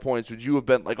added 5 points, would you have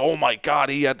been like, oh my God,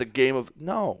 he had the game of?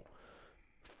 No.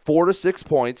 4 to 6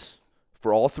 points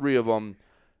for all 3 of them,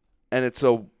 and it's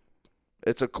a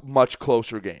much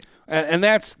closer game. And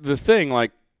that's the thing,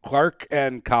 like Clark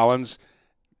and Collins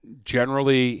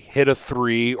generally hit a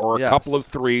 3 or a couple of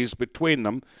threes between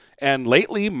them, and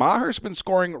lately Maher's been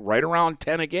scoring right around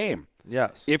 10 a game.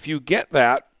 Yes. If you get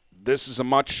that, this is a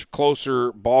much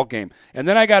closer ball game. And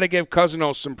then I got to give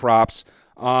Cousino some props.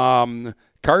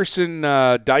 Carson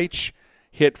Deitch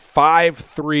hit 5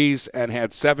 threes and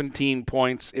had 17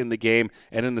 points in the game.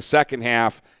 And in the second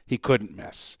half, he couldn't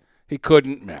miss. He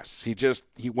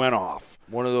went off.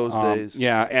 One of those days.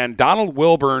 Yeah, and Donald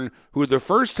Wilburn, who the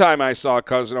first time I saw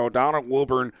Cousino, Donald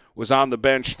Wilburn was on the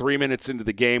bench 3 minutes into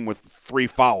the game with 3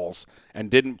 fouls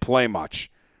and didn't play much.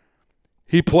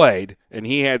 He played, and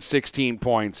he had 16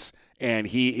 points, and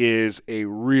he is a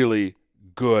really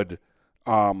good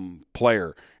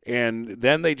player. And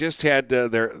then they just had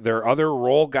their other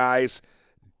role guys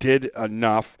did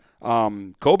enough.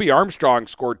 Kobe Armstrong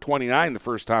scored 29 the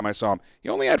first time I saw him. He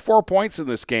only had 4 points in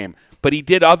this game, but he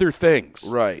did other things.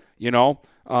 Right. You know?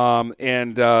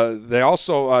 And they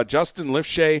also, Justin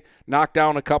Lifshay knocked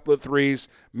down a couple of threes.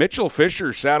 Mitchell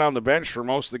Fisher sat on the bench for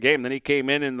most of the game. Then he came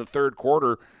in the third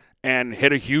quarter and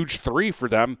hit a huge 3 for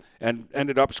them and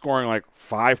ended up scoring like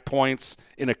 5 points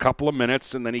in a couple of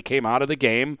minutes, and then he came out of the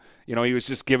game. You know, he was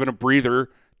just giving a breather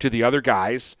to the other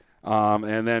guys,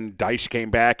 and then Deitch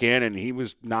came back in, and he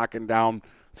was knocking down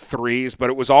threes, but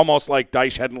it was almost like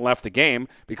Deitch hadn't left the game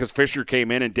because Fisher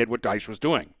came in and did what Deitch was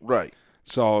doing. Right.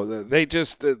 So they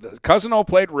just Cousino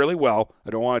played really well. I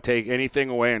don't want to take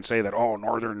anything away and say that,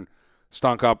 Northern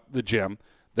stunk up the gym.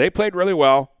 They played really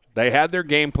well. They had their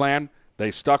game plan. They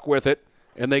stuck with it,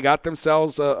 and they got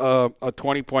themselves a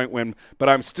 20-point win. But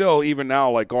I'm still, even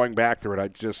now, like going back through it, I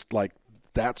just like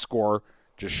that score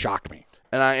just shocked me.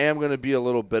 And I am going to be a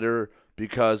little bitter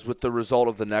because with the result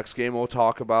of the next game we'll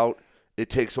talk about, it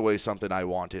takes away something I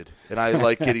wanted. And I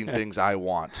like getting things I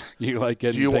want. You like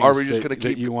getting things are we just going to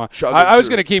keep you want? I was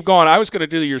going to keep going. I was going to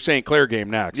do your St. Clair game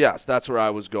next. Yes, that's where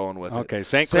I was going with it. Okay,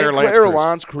 St. Clair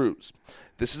L'Anse Creuse.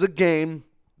 This is a game,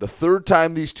 the third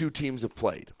time these two teams have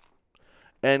played.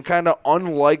 And kind of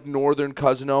unlike Northern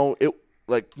Cousino,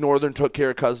 Northern took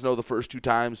care of Cousino the first 2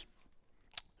 times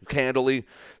handily.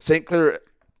 St. Clair,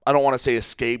 I don't want to say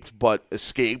escaped, but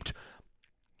escaped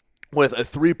with a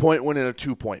 3-point win and a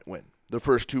 2-point win, the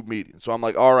first two meetings. So I'm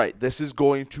like, all right, this is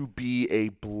going to be a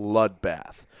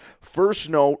bloodbath. First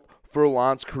note for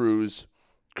L'Anse Creuse,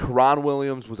 Karan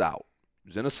Williams was out. He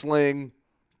was in a sling,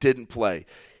 didn't play.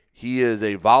 He is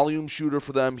a volume shooter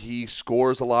for them. He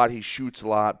scores a lot. He shoots a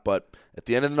lot. But at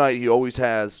the end of the night, he always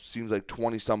has, seems like,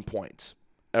 20-some points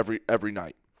every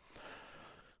night.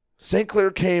 St. Clair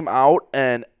came out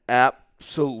and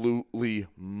absolutely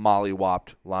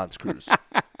mollywopped L'Anse Creuse.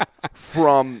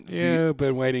 I've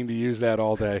been waiting to use that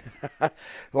all day.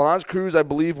 L'Anse Creuse, I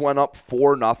believe, went up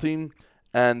 4-0,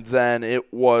 and then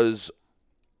it was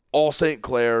all St.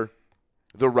 Clair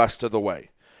the rest of the way.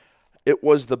 It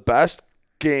was the best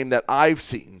game that I've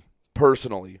seen,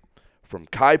 personally, from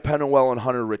Kai Pennewell and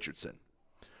Hunter Richardson.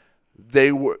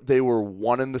 They were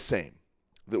one and the same.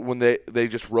 When they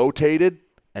just rotated,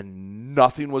 and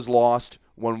nothing was lost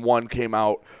when one came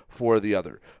out for the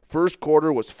other. First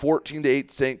quarter was 14-8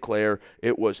 St. Clair.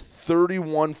 It was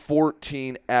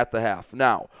 31-14 at the half.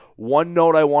 Now, one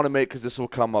note I want to make, because this will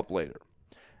come up later,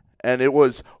 and it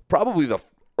was probably the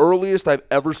earliest I've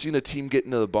ever seen a team get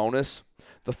into the bonus.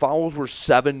 The fouls were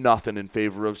 7-0 in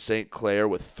favor of St. Clair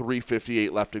with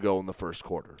 3:58 left to go in the first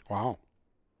quarter. Wow.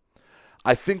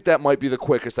 I think that might be the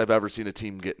quickest I've ever seen a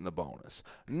team get in the bonus.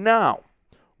 Now,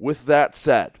 with that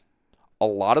said, a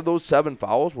lot of those 7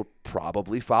 fouls were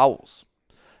probably fouls.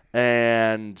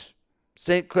 And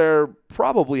St. Clair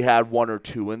probably had 1 or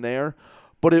 2 in there,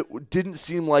 but it didn't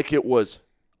seem like it was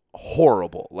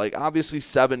horrible. Like, obviously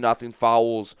 7-0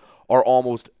 fouls are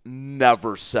almost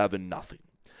never 7-0.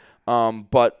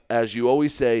 But as you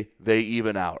always say, they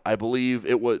even out. I believe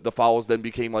the fouls then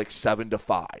became like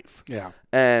 7-5. Yeah.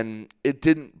 And it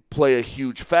didn't play a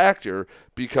huge factor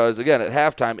because, again, at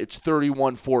halftime, it's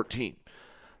 31-14.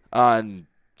 And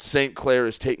St. Clair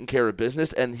is taking care of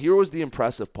business. And here was the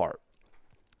impressive part.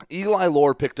 Eli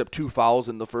Lohr picked up 2 fouls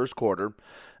in the first quarter,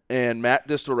 and Matt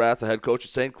Distelrath, the head coach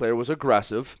at St. Clair, was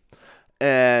aggressive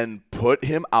and put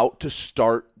him out to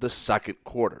start the second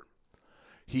quarter.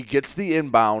 He gets the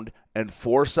inbound, and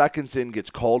 4 seconds in gets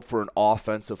called for an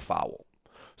offensive foul.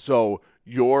 So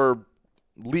your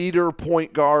leader,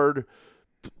 point guard,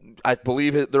 I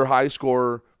believe their high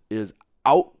scorer, is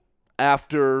out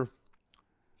after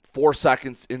 4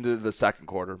 seconds into the second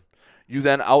quarter. You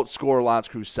then outscore L'Anse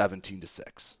Creuse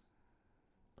 17-6.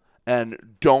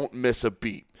 And don't miss a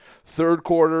beat. Third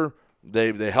quarter,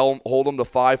 they hold them to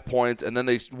 5 points, and then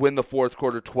they win the fourth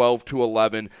quarter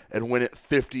 12-11 and win it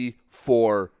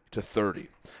 54-30.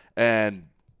 And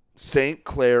St.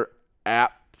 Clair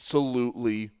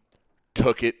absolutely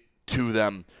took it to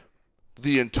them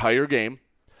the entire game.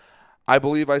 I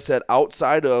believe I said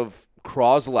outside of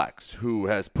Croslex, who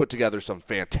has put together some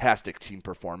fantastic team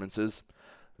performances,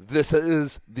 this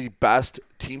is the best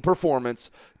team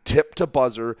performance, tip to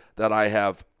buzzer, that I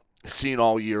have seen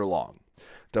all year long.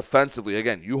 Defensively,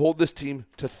 again, you hold this team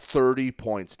to 30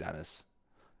 points, Dennis.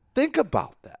 Think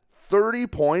about that. 30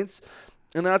 points,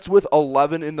 and that's with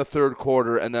 11 in the third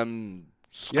quarter and then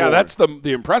scored. Yeah, that's the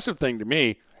impressive thing to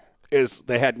me is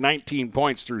they had 19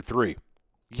 points through 3.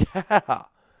 Yeah.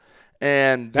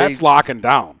 And that's locking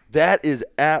down. That is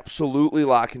absolutely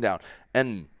locking down.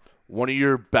 And one of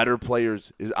your better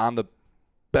players is on the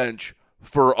bench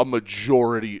for a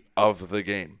majority of the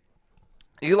game.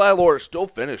 Eli Lohr still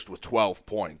finished with 12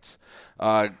 points.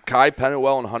 Kai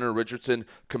Pennewell and Hunter Richardson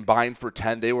combined for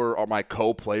 10. They were my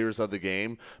co-players of the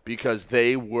game because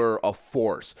they were a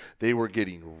force. They were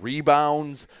getting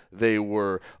rebounds. They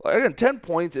were, again, 10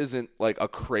 points isn't like a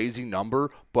crazy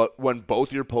number, but when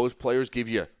both your post players give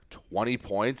you 20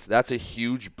 points, that's a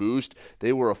huge boost.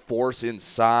 They were a force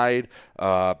inside.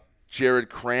 Jared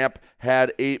Cramp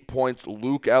had 8 points.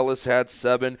 Luke Ellis had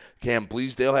 7. Cam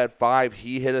Bleasdale had 5.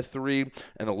 He hit a 3.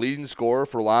 And the leading scorer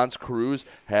for L'Anse Creuse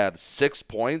had 6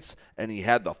 points, and he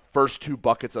had the first 2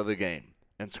 buckets of the game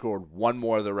and scored 1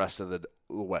 more the rest of the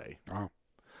way. Wow.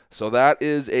 So that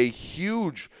is a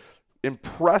huge,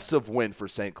 impressive win for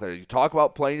St. Clair. You talk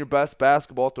about playing your best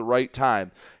basketball at the right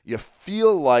time. You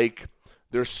feel like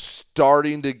they're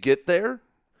starting to get there,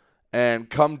 and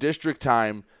come district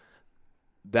time,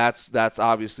 that's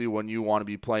obviously when you want to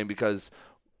be playing, because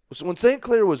when St.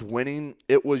 Clair was winning,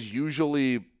 it was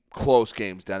usually close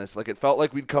games, Dennis. Like, it felt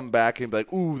like we'd come back and be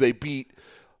like, ooh, they beat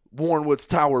Warren Woods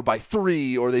Tower by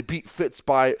 3, or they beat Fitz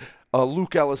by a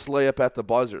Luke Ellis layup at the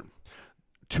buzzer.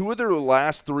 2 of their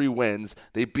last 3 wins,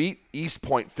 they beat East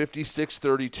Point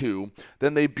 56-32,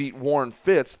 then they beat Warren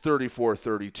Fitz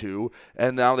 34-32,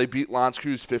 and now they beat L'Anse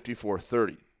Creuse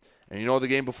 54-30. And you know, the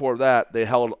game before that, they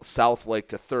held South Lake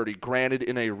to 30, granted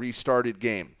in a restarted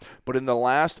game. But in the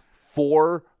last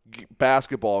 4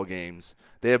 basketball games,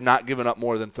 they have not given up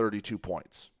more than 32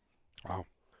 points. Wow.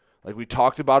 Like we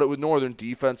talked about it with Northern,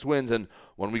 defense wins. And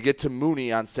when we get to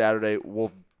Mooney on Saturday,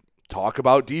 we'll talk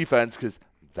about defense because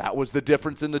that was the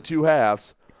difference in the two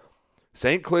halves.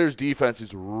 St. Clair's defense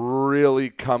is really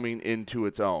coming into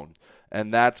its own,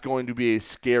 and that's going to be a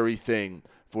scary thing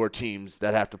for teams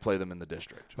that have to play them in the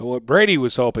district. Well, what Brady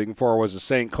was hoping for was a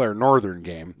St. Clair Northern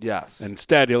game. Yes.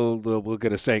 Instead, we'll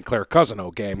get a St. Clair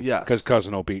Cousino game. Yes. Because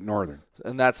Cousino beat Northern.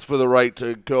 And that's for the right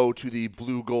to go to the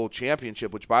Blue Gold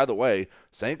Championship, which, by the way,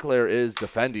 St. Clair is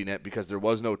defending it because there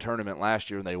was no tournament last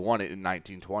year, and they won it in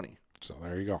 1920. So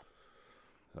there you go.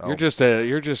 Oh.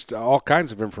 You're just all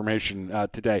kinds of information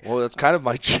today. Well, that's kind of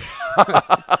my job.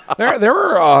 There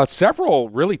were several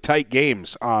really tight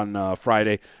games on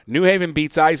Friday. New Haven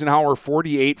beats Eisenhower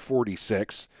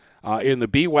 48-46. In the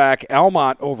BWAC,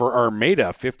 Almont over Armada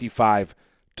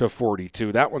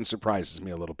 55-42. That one surprises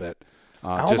me a little bit.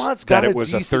 Almont's just got that it a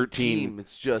was a decent team.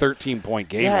 It's just 13-point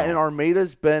game. Yeah, now. and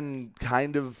Armada's been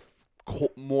kind of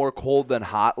more cold than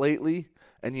hot lately,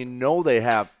 and they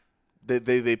have.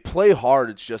 They play hard.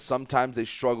 It's just sometimes they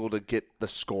struggle to get the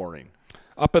scoring.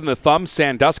 Up in the thumb,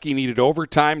 Sandusky needed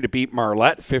overtime to beat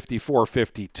Marlette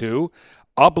 54-52.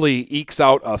 Ubley ekes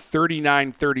out a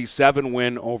 39-37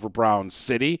 win over Brown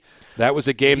City. That was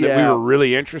a game that we were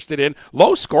really interested in.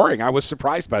 Low scoring. I was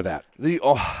surprised by that.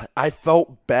 I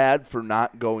felt bad for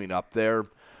not going up there,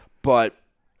 but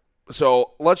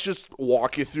so let's just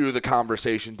walk you through the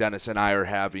conversation Dennis and I are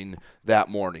having that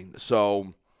morning.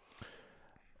 So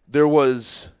there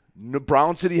was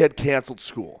Brown City had canceled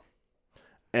school,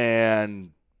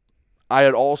 and I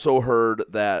had also heard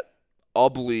that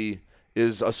Ubley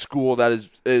is a school that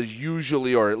is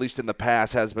usually, or at least in the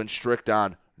past, has been strict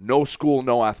on no school,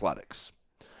 no athletics.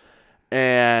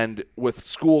 And with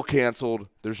school canceled,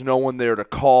 there's no one there to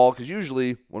call, because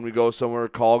usually when we go somewhere,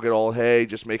 call, get all, hey,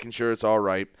 just making sure it's all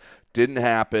right. Didn't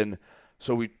happen.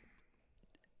 So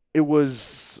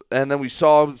and then we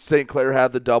saw St. Clair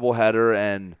had the doubleheader,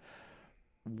 and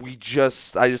I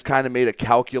just kind of made a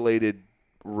calculated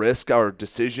risk or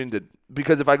decision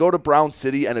because if I go to Brown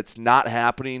City and it's not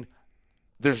happening,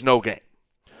 there's no game.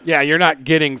 Yeah, you're not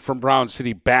getting from Brown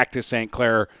City back to St.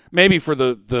 Clair, maybe for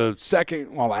the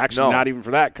second. Well, actually, not even for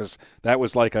that, because that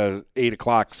was like a 8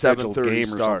 o'clock scheduled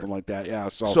game or something like that. Yeah.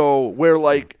 So where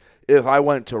if I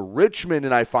went to Richmond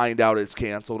and I find out it's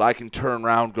canceled, I can turn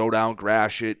around, go down,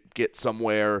 crash it, get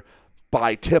somewhere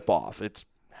by tip off. It's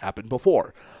happened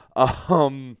before.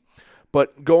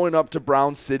 But going up to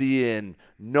Brown City and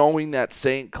knowing that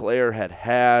St. Clair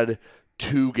had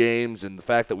 2 games, and the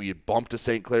fact that we had bumped a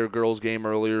St. Clair girls game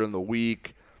earlier in the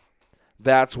week,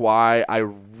 that's why I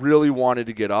really wanted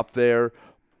to get up there,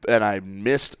 and I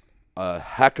missed a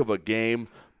heck of a game,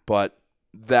 but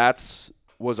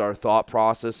was our thought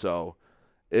process. So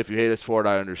if you hate us for it,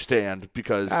 I understand,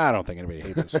 because I don't think anybody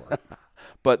hates us for it.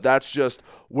 But that's just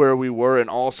where we were, and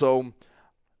also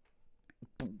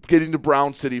getting to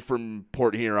Brown City from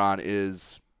Port Huron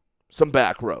is some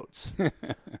back roads.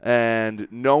 And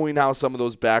knowing how some of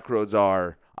those back roads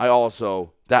are,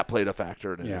 that played a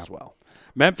factor in it as well.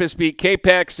 Memphis beat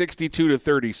K-Pac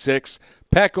 62-36.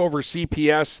 Peck over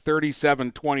CPS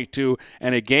 37-22,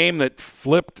 and a game that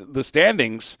flipped the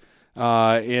standings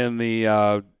in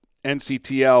the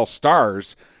NCTL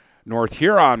Stars. North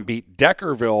Huron beat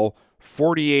Deckerville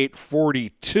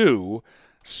 48-42.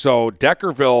 So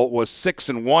Deckerville was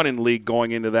 6-1 in league going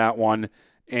into that one,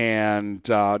 and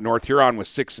North Huron was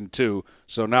 6-2.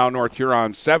 So now North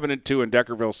Huron 7-2 and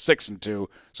Deckerville 6-2.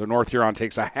 So North Huron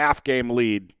takes a half-game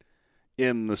lead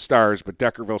in the Stars, but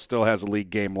Deckerville still has a league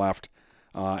game left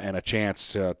and a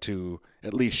chance to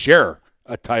at least share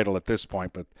a title at this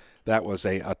point, but that was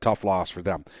a tough loss for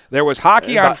them. There was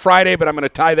hockey on Friday, but I'm going to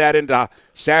tie that into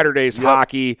Saturday's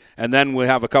hockey, and then we'll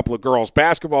have a couple of girls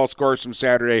basketball scores from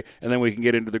Saturday, and then we can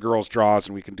get into the girls' draws,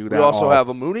 and we can do that. We also have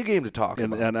a Mooney game to talk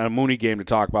about. And a Mooney game to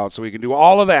talk about, so we can do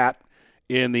all of that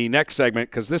in the next segment,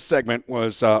 because this segment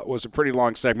was a pretty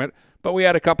long segment, but we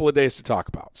had a couple of days to talk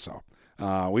about. So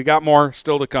we got more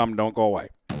still to come. Don't go away.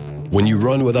 When you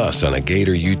run with us on a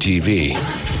Gator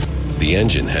UTV, the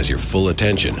engine has your full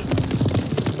attention.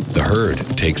 The herd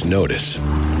takes notice.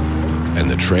 And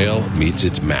the trail meets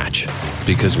its match.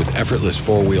 Because with effortless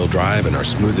four-wheel drive and our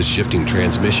smoothest shifting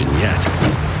transmission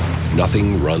yet,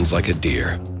 nothing runs like a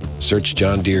deer. Search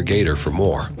John Deere Gator for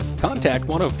more. Contact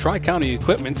one of Tri-County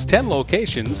Equipment's 10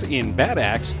 locations in Bad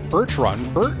Axe, Birch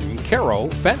Run, Burton, Caro,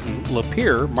 Fenton,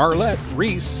 Lapeer, Marlette,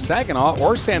 Reese, Saginaw,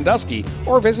 or Sandusky,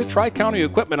 or visit Tri-County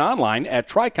Equipment online at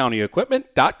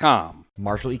tricountyequipment.com.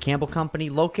 Marshall E. Campbell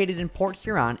Company, located in Port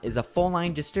Huron, is a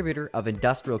full-line distributor of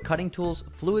industrial cutting tools,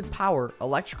 fluid power,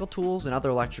 electrical tools, and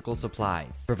other electrical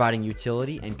supplies, providing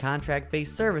utility and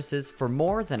contract-based services for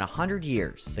more than 100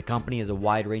 years. The company has a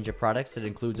wide range of products that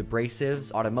includes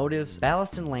abrasives, automotives,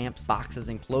 ballast and lamps, boxes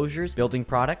and closures, building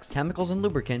products, chemicals and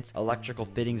lubricants, electrical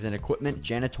fittings and equipment,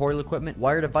 janitorial equipment,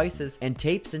 wire devices, and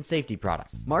tapes and safety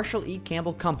products. Marshall E.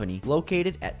 Campbell Company,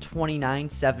 located at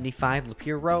 2975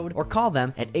 Lapeer Road, or call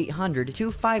them at 800-250-7520.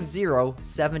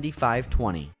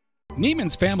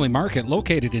 Neiman's Family Market,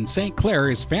 located in St. Clair,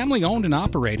 is family-owned and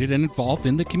operated and involved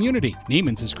in the community.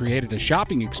 Neiman's has created a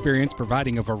shopping experience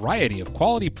providing a variety of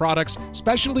quality products,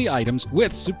 specialty items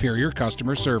with superior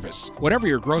customer service. Whatever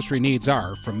your grocery needs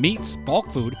are, from meats,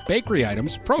 bulk food, bakery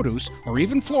items, produce, or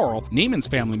even floral, Neiman's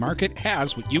Family Market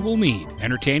has what you will need.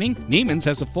 Entertaining? Neiman's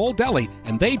has a full deli,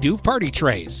 and they do party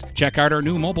trays. Check out our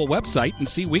new mobile website and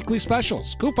see weekly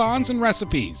specials, coupons, and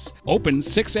recipes. Open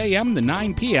 6 a.m. to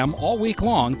 9 p.m. all week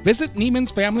long. Visit Neiman's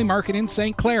Family Market in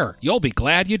St. Clair. You'll be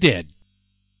glad you did.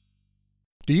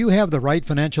 Do you have the right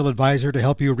financial advisor to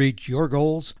help you reach your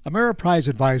goals? Ameriprise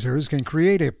Advisors can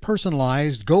create a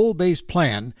personalized, goal-based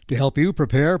plan to help you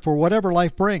prepare for whatever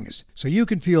life brings, so you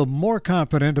can feel more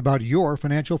confident about your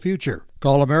financial future.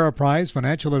 Call Ameriprise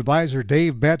Financial Advisor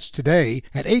Dave Betts today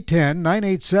at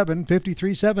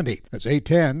 810-987-5370. That's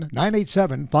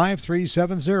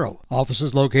 810-987-5370. Office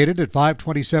is located at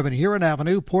 527 Huron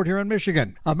Avenue, Port Huron,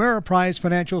 Michigan. Ameriprise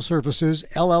Financial Services,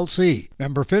 LLC.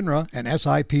 Member FINRA and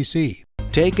SIPC.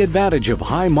 Take advantage of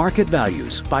high market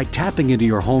values by tapping into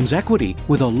your home's equity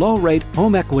with a low-rate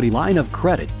home equity line of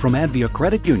credit from Advia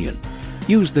Credit Union.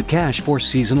 Use the cash for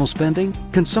seasonal spending,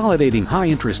 consolidating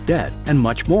high-interest debt, and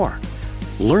much more.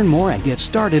 Learn more and get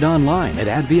started online at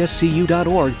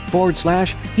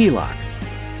adviacu.org/HELOC.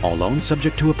 All loans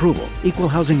subject to approval. Equal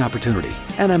housing opportunity.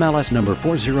 NMLS number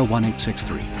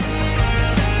 401863.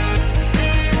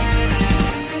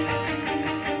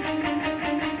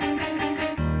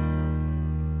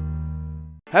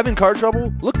 Having car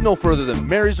trouble? Look no further than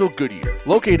Marysville Goodyear.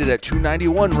 Located at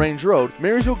 291 Range Road,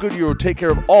 Marysville Goodyear will take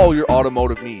care of all your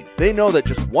automotive needs. They know that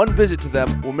just one visit to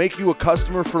them will make you a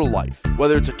customer for life.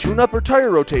 Whether it's a tune-up or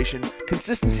tire rotation,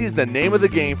 consistency is the name of the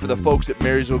game for the folks at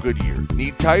Marysville Goodyear.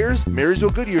 Need tires? Marysville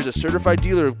Goodyear is a certified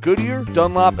dealer of Goodyear,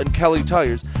 Dunlop, and Kelly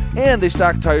tires, and they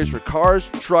stock tires for cars,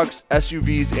 trucks,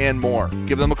 SUVs, and more.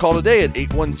 Give them a call today at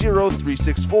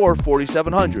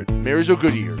 810-364-4700. Marysville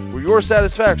Goodyear, where your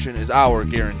satisfaction is our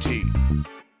guarantee.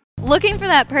 Looking for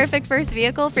that perfect first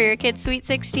vehicle for your kid's Sweet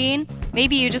 16?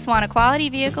 Maybe you just want a quality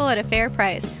vehicle at a fair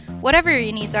price. Whatever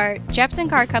your needs are, Jepson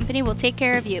Car Company will take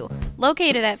care of you.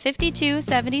 Located at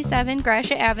 5277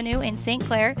 Gratiot Avenue in St.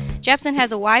 Clair, Jepson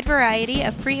has a wide variety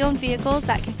of pre-owned vehicles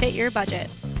that can fit your budget.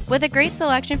 With a great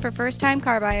selection for first-time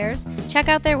car buyers, check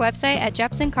out their website at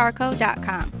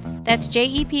jepsoncarco.com. That's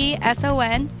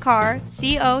JEPSON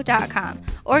carco.com.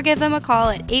 Or give them a call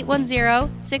at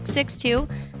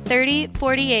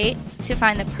 810-662-3048 to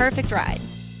find the perfect ride.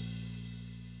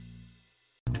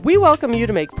 We welcome you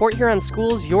to make Port Huron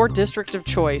Schools your district of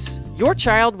choice. Your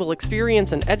child will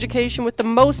experience an education with the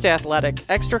most athletic,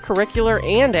 extracurricular,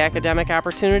 and academic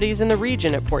opportunities in the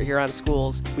region at Port Huron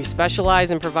Schools. We specialize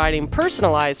in providing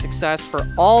personalized success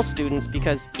for all students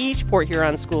because each Port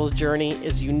Huron Schools journey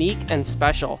is unique and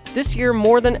special. This year,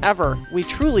 more than ever, we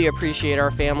truly appreciate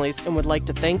our families and would like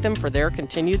to thank them for their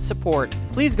continued support.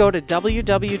 Please go to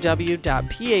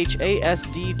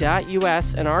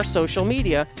www.phasd.us and our social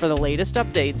media for the latest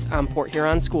updates on Port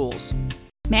Huron Schools.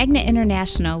 Magna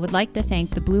International would like to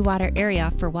thank the Blue Water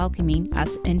area for welcoming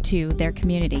us into their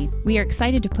community. We are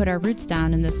excited to put our roots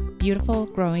down in this beautiful,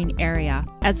 growing area.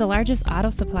 As the largest auto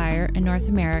supplier in North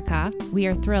America, we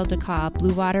are thrilled to call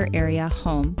Blue Water area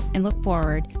home and look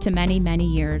forward to many, many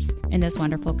years in this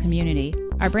wonderful community.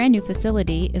 Our brand new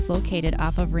facility is located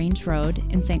off of Range Road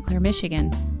in St. Clair,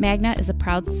 Michigan. Magna is a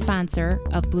proud sponsor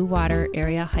of Blue Water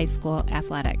Area High School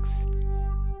athletics.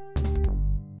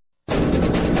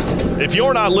 If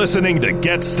you're not listening to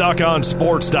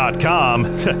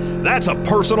GetStuckOnSports.com, that's a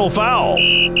personal foul.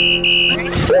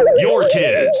 Your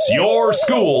kids, your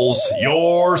schools,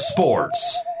 your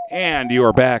sports. And you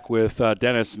are back with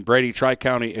Dennis and Brady,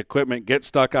 Tri-County Equipment Get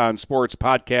Stuck on Sports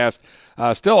podcast.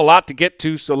 Still a lot to get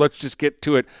to, so let's just get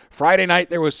to it. Friday night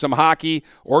there was some hockey.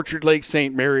 Orchard Lake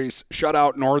St. Mary's shut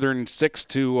out Northern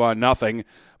 6-0,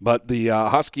 but the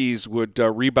Huskies would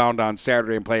rebound on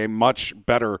Saturday and play a much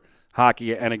better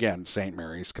hockey. And again, St.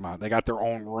 Mary's, come on, they got their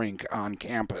own rink on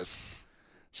campus.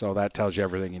 So that tells you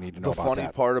everything you need to know about that. The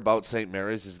funny part about St.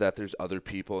 Mary's is that there's other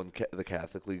people in the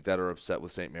Catholic League that are upset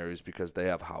with St. Mary's because they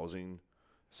have housing.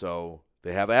 So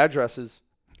they have addresses.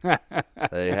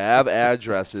 They have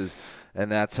addresses,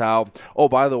 and that's how. Oh,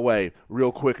 by the way,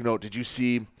 real quick note, did you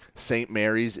see St.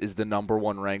 Mary's is the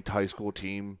 #1 ranked high school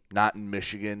team, not in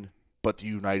Michigan, but the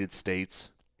United States?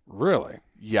 Really?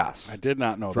 Yes. I did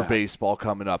not know for that. For baseball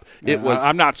coming up.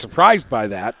 I'm not surprised by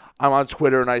that. I'm on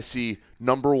Twitter, and I see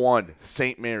 #1,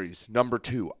 St. Mary's,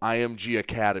 #2, IMG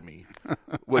Academy,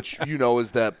 which,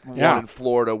 is that one in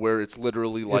Florida where it's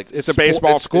literally like it's a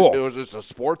baseball school. It was just a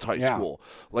sports high school.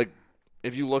 Like,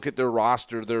 if you look at their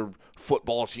roster, their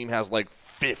football team has like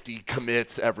 50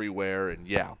 commits everywhere, and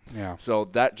yeah. So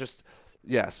that just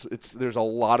there's a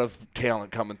lot of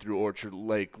talent coming through Orchard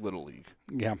Lake Little League.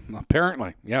 Yeah,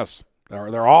 apparently, yes.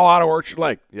 They're all out of Orchard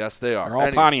Lake. Yes, they are. They're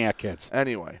all Pontiac kids.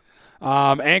 Anyway.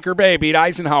 Anchor Bay beat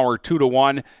Eisenhower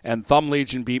 2-1, and Thumb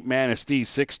Legion beat Manistee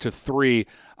 6-3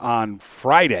 on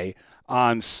Friday.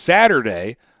 On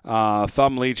Saturday,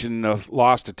 Thumb Legion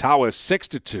lost to Tawas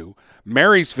 6-2.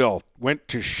 Marysville went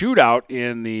to shootout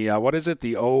in the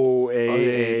the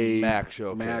OAA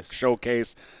MAC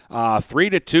Showcase.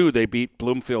 3-2, they beat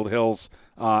Bloomfield Hills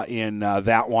in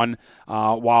that one.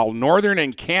 While Northern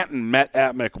and Canton met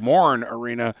at McMorran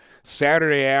Arena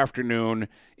Saturday afternoon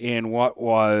in what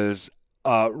was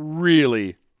a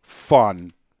really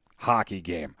fun hockey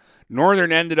game.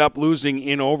 Northern ended up losing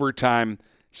in overtime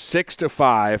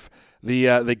 6-5.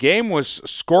 The game was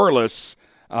scoreless,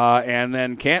 and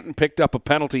then Canton picked up a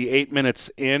penalty 8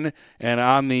 minutes in, and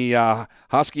on the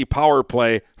Husky power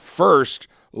play first,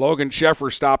 Logan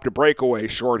Sheffer stopped a breakaway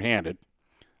shorthanded.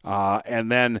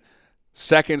 And then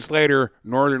seconds later,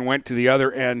 Northern went to the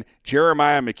other end.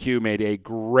 Jeremiah McHugh made a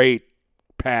great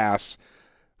pass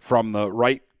from the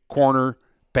right corner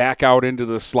back out into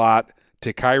the slot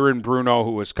to Kyron Bruno,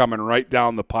 who was coming right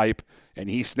down the pipe, and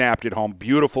he snapped it home.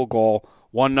 Beautiful goal.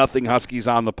 1-0 Huskies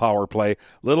on the power play. A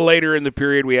little later in the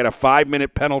period, we had a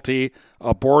 5-minute penalty,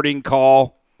 a boarding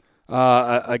call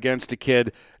against a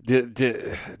kid.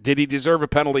 Did he deserve a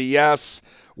penalty? Yes.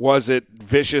 Was it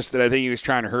vicious that I think he was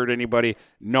trying to hurt anybody?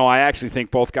 No, I actually think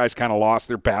both guys kind of lost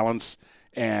their balance,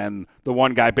 and the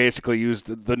one guy basically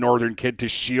used the Northern kid to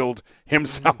shield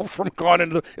himself from going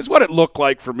into the – is what it looked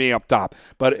like for me up top.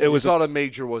 But it was – thought a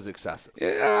major was excessive.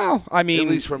 Yeah, I mean – at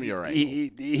least from your angle.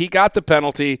 He got the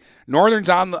penalty. Northern's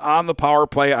on the power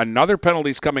play. Another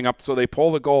penalty's coming up, so they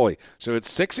pull the goalie. So it's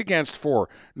 6-4.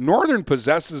 Northern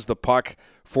possesses the puck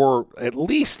for at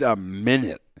least a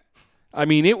minute. I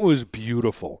mean, it was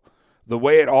beautiful the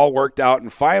way it all worked out.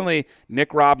 And finally,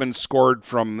 Nick Robbins scored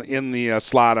from in the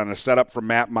slot on a setup from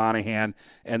Matt Monahan.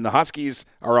 And the Huskies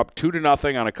are up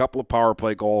 2-0 on a couple of power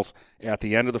play goals at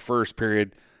the end of the first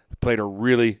period. They played a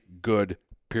really good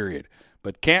period.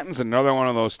 But Canton's another one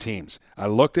of those teams. I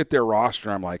looked at their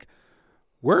roster. I'm like,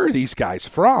 where are these guys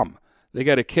from? They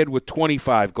got a kid with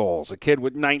 25 goals, a kid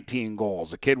with 19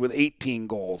 goals, a kid with 18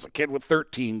 goals, a kid with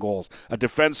 13 goals, a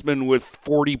defenseman with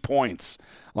 40 points.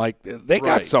 Like, they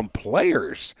got some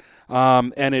players.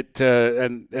 And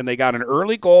they got an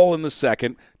early goal in the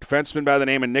second. Defenseman by the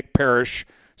name of Nick Parrish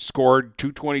scored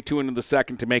 2:22 into the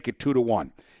second to make it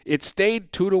 2-1. It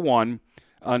stayed 2-1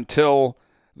 until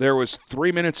there was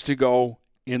 3 minutes to go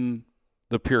in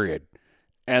the period.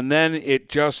 And then it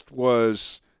just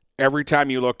was... every time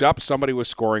you looked up, somebody was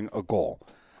scoring a goal.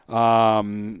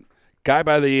 Guy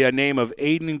by the name of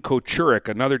Aiden Kochurik,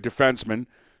 another defenseman,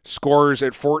 scores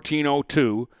at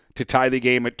 14:02 to tie the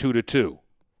game at 2-2.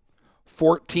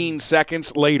 14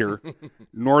 seconds later,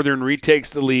 Northern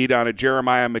retakes the lead on a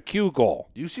Jeremiah McHugh goal.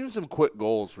 You've seen some quick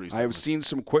goals recently. I've seen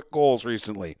some quick goals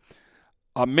recently.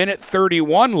 A minute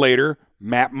 31 later,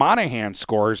 Matt Monahan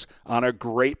scores on a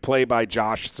great play by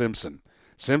Josh Simpson.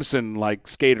 Simpson,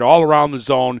 skated all around the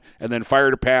zone and then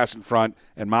fired a pass in front,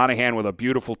 and Monahan with a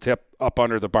beautiful tip up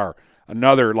under the bar.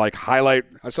 Another, highlight.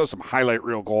 I saw some highlight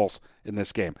reel goals in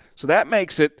this game. So that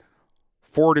makes it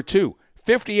 4-2.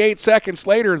 58 seconds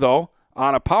later, though,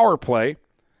 on a power play,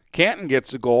 Canton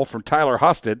gets a goal from Tyler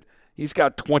Husted. He's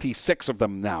got 26 of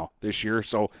them now this year,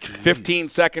 so 15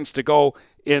 seconds to go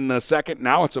in the second.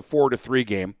 Now it's a 4-3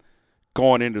 game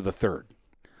going into the third.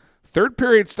 Third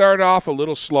period started off a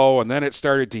little slow, and then it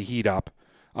started to heat up.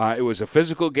 It was a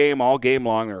physical game all game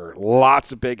long. There were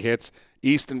lots of big hits.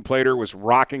 Easton Plater was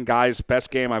rocking guys.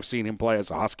 Best game I've seen him play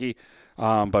as a Husky.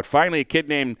 But finally, a kid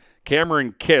named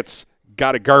Cameron Kitts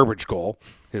got a garbage goal,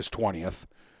 his 20th.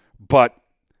 But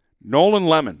Nolan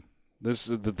Lemon, this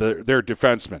is their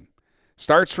defenseman,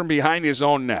 starts from behind his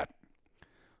own net,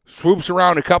 swoops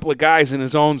around a couple of guys in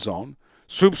his own zone,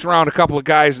 swoops around a couple of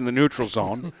guys in the neutral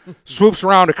zone, swoops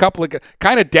around a couple of –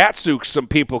 kind of Datsukes some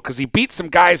people because he beat some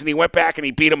guys and he went back and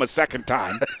he beat them a second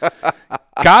time.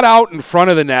 Got out in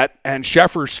front of the net, and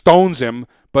Sheffer stones him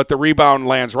but the rebound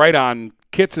lands right on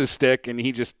Kitts' stick, and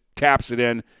he just taps it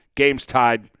in. Game's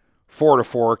tied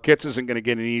 4-4. Kitts isn't going to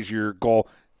get an easier goal,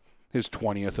 his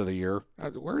 20th of the year.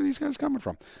 Where are these guys coming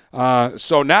from?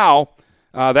 So now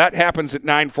that happens at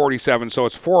 9:47, so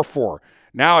it's 4-4.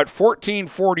 Now at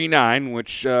 14:49,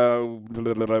 which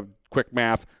quick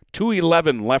math,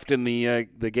 2:11 left in the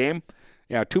game.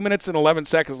 Yeah, 2 minutes and 11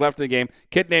 seconds left in the game.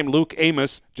 Kid named Luke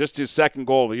Amos, just his second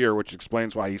goal of the year, which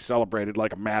explains why he celebrated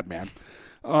like a madman,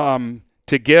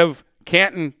 to give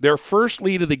Canton their first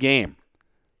lead of the game,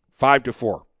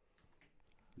 5-4.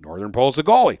 Northern pulls the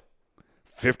goalie.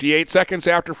 58 seconds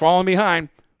after falling behind,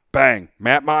 bang,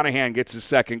 Matt Monahan gets his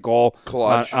second goal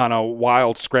on a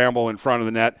wild scramble in front of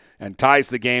the net and ties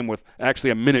the game with actually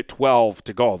a minute 12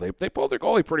 to go. They pulled their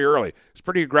goalie pretty early. It's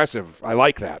pretty aggressive. I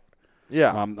like that.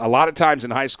 Yeah. A lot of times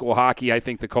in high school hockey, I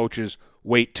think the coaches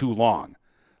wait too long.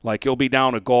 Like you'll be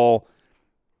down a goal.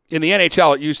 In the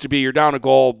NHL, it used to be you're down a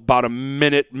goal, about a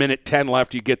minute 10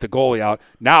 left, you get the goalie out.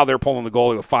 Now they're pulling the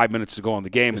goalie with 5 minutes to go in the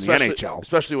game in the NHL.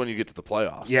 Especially when you get to the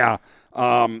playoffs. Yeah.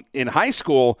 In high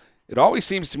school, it always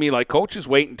seems to me like coaches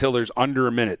wait until there's under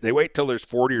a minute. They wait till there's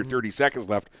 40 or 30 seconds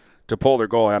left to pull their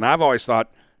goalie. And I've always thought,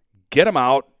 get them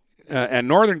out. And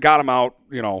Northern got them out,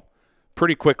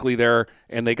 pretty quickly there,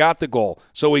 and they got the goal.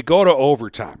 So we go to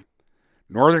overtime.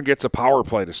 Northern gets a power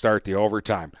play to start the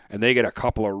overtime, and they get a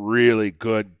couple of really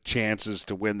good chances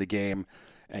to win the game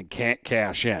and can't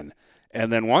cash in.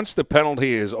 And then once the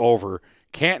penalty is over,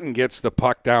 Canton gets the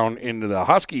puck down into the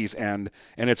Huskies' end,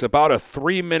 and it's about a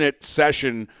 3-minute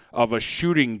session of a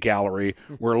shooting gallery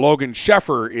where Logan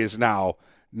Sheffer is now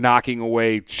knocking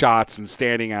away shots and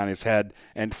standing on his head.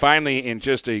 And finally, in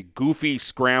just a goofy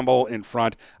scramble in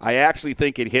front, I actually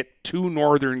think it hit two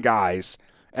Northern guys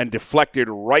and deflected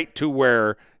right to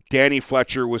where Danny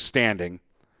Fletcher was standing.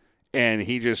 And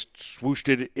he just swooshed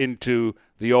it into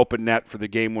the open net for the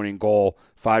game-winning goal,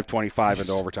 5:25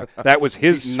 into overtime. That was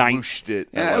his ninth.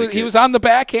 He was on the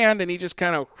backhand, and he just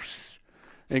kind of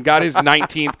and got his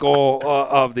 19th goal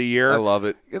of the year. I love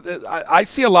it. I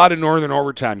see a lot of Northern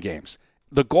overtime games.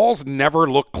 The goals never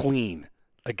look clean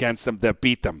against them that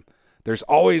beat them. There's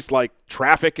always, like,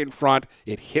 traffic in front.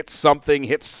 It hits something,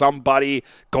 hits somebody,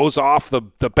 goes off the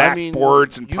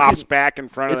backboards and pops back in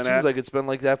front of the net. It seems like it's been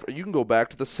like that. You can go back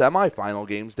to the semifinal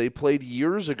games they played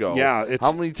years ago. Yeah.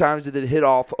 How many times did it hit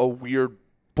off a weird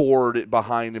board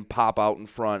behind and pop out in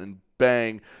front and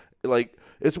bang? Like,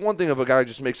 it's one thing if a guy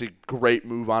just makes a great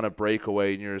move on a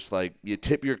breakaway and you're just like, you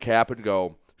tip your cap and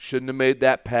go, shouldn't have made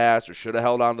that pass or should have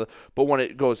held on to – but when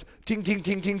it goes ting, ting,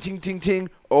 ting, ting, ting, ting, ting,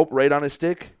 right on his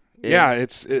stick – yeah,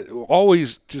 it's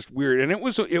always just weird, and it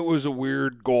was a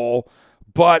weird goal,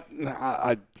 but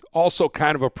also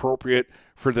kind of appropriate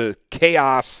for the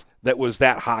chaos that was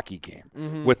that hockey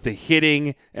game with the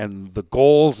hitting and the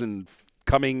goals and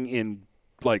coming in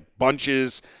like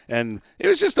bunches, and it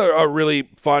was just a really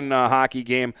fun hockey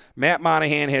game. Matt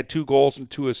Monahan had 2 goals and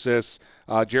 2 assists.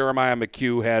 Jeremiah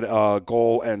McHugh had a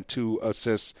goal and 2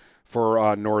 assists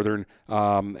for Northern,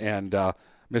 and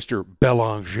Mr.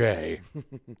 Belanger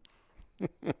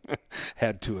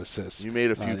had 2 assists. You made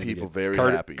a few people very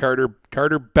happy.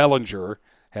 Carter Bellinger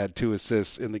had 2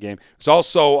 assists in the game. It's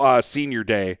also senior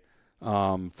day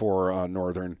for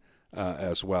Northern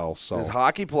as well. So his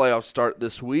hockey playoffs start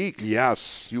this week.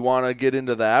 Yes. Do you want to get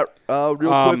into that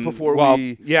real quick before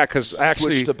we because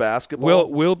actually switch to basketball?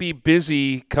 We'll be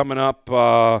busy coming up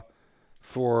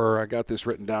for – I got this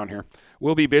written down here.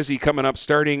 We'll be busy coming up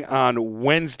starting on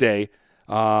Wednesday,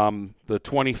 the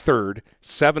 23rd,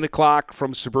 7 o'clock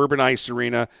from Suburban Ice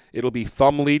Arena. It'll be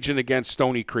Thumb Legion against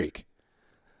Stony Creek.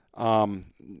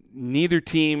 Neither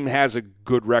team has a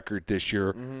good record this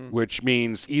year, which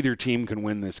means either team can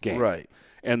win this game. Right.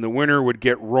 And the winner would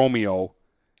get Romeo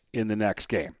in the next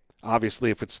game.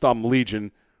 Obviously, if it's Thumb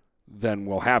Legion, then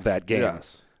we'll have that game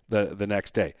the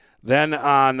next day. Then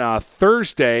on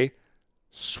Thursday,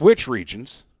 switch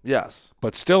regions. Yes.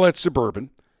 But still at Suburban,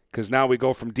 because now we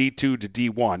go from D2 to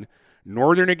D1.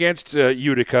 Northern against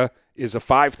Utica is a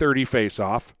 5:30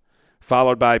 face-off,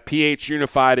 followed by PH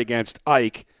Unified against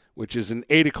Ike, which is an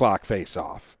 8 o'clock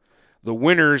face-off. The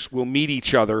winners will meet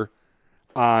each other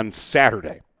on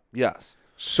Saturday. Yes.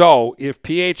 So if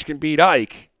PH can beat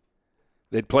Ike,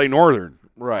 they'd play Northern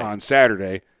right on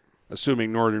Saturday,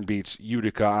 assuming Northern beats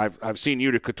Utica. I've seen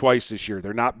Utica twice this year.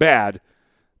 They're not bad,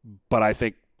 but I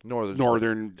think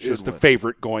Northern is the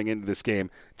favorite going into this game,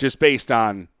 just based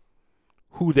on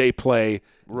who they play.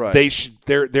 Right.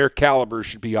 Their caliber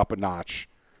should be up a notch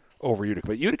over Utica.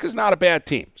 But Utica's not a bad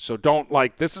team, so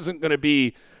this isn't going to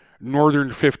be Northern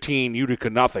 15,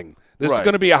 Utica nothing. This is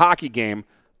going to be a hockey game,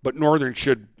 but Northern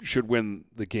should win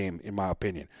the game, in my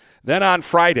opinion. Then on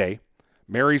Friday,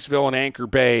 Marysville and Anchor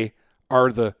Bay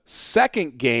are the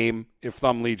second game if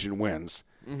Thumb Legion wins,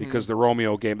 because the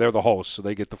Romeo game, they're the hosts, so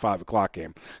they get the 5 o'clock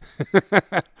game.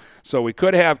 So we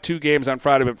could have 2 games on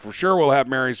Friday, but for sure we'll have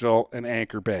Marysville and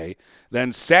Anchor Bay.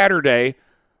 Then Saturday,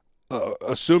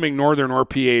 assuming Northern or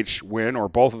PH win, or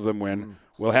both of them win,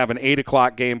 we'll have an 8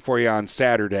 o'clock game for you on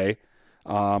Saturday.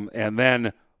 And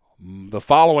then the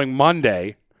following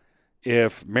Monday,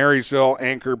 if Marysville,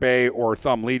 Anchor Bay, or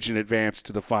Thumb Legion advance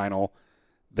to the final,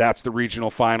 that's the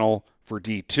regional final for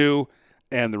D2,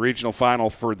 and the regional final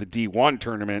for the D1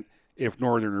 tournament, if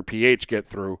Northern or PH get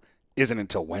through, isn't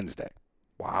until Wednesday.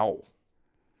 Wow.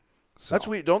 So. That's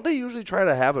weird. Don't they usually try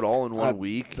to have it all in 1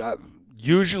 week?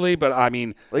 Usually, but I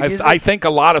mean, I think a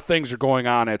lot of things are going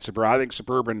on at Suburban. I think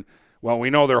Suburban, well, we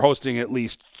know they're hosting at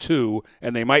least 2,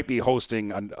 and they might be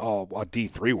hosting a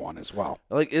D3 one as well.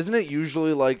 Like, isn't it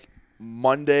usually like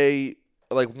Monday,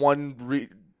 like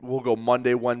we'll go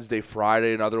Monday, Wednesday,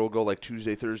 Friday, another will go like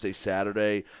Tuesday, Thursday,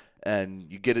 Saturday,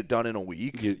 and you get it done in a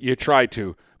week? You try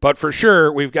to. But for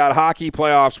sure, we've got hockey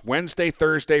playoffs Wednesday,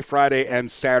 Thursday, Friday,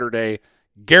 and Saturday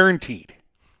guaranteed.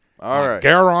 All right.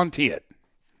 Guarantee it.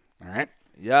 All right?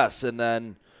 Yes, and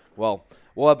then, well,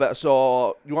 we'll have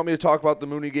so you want me to talk about the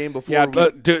Mooney game before? Yeah,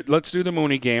 let's do the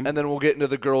Mooney game. And then we'll get into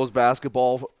the girls'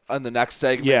 basketball in the next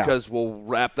segment because we'll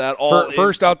wrap that all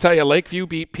First, I'll tell you, Lakeview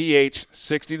beat PH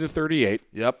 60-38.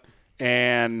 Yep.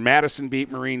 And Madison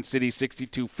beat Marine City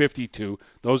 62-52.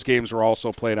 Those games were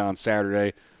also played on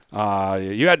Saturday.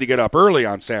 You had to get up early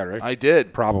on Saturday. I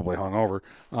did. Probably hungover.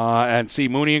 And see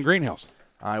Mooney and Green Hills.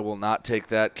 I will not take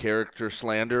that character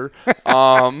slander.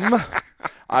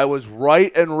 I was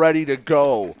right and ready to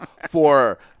go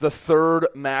for the third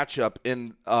matchup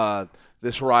in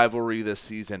this rivalry this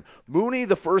season. Mooney,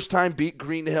 the first time, beat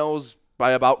Green Hills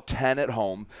by about 10 at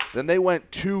home. Then they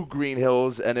went to Green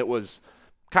Hills, and it was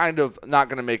kind of not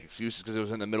going to make excuses because it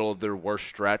was in the middle of their worst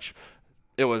stretch.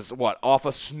 It was, off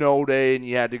a snow day, and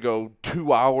you had to go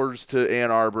 2 hours to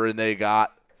Ann Arbor, and they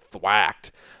got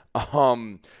thwacked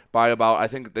by about, I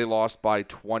think they lost by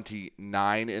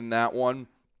 29 in that one.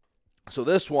 So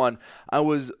this one, I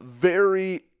was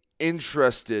very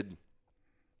interested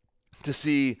to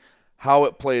see how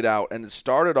it played out. And it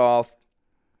started off,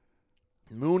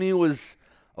 Mooney was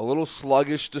a little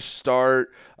sluggish to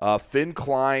start. Finn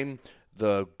Klein,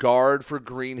 the guard for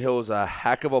Green Hills, a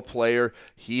heck of a player.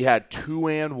 He had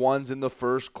 2-and-1s in the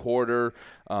first quarter.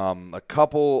 A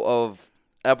couple of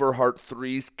Everhart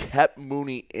threes kept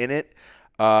Mooney in it.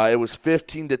 It was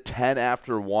 15-10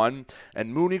 after 1,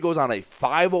 and Mooney goes on a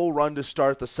 5-0 run to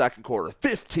start the second quarter.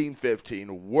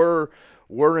 15-15.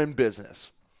 We're in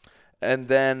business. And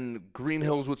then Green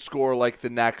Hills would score like the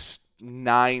next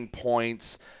 9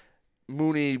 points.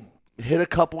 Mooney hit a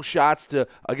couple shots to,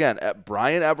 again,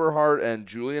 Brian Everhart and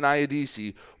Julian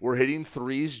Iadisi were hitting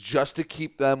threes just to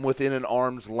keep them within an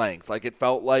arm's length. Like, it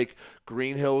felt like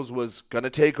Green Hills was going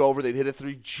to take over. They'd hit a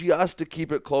 3 just to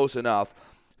keep it close enough.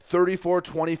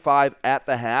 34-25 at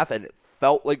the half, and it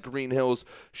felt like Green Hills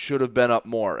should have been up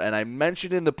more. And I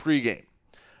mentioned in the pregame,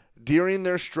 during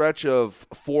their stretch of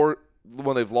 4,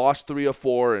 when they've lost 3 of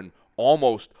 4 and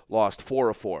almost lost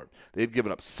 4 of 4, they'd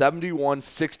given up 71,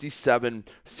 67,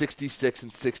 66,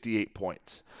 and 68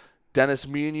 points. Dennis,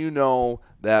 me and you know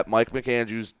that Mike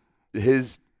McAndrews,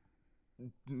 his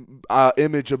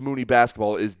image of Mooney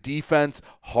basketball is defense,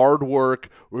 hard work.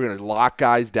 We're going to lock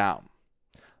guys down.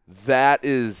 That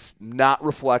is not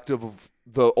reflective of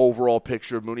the overall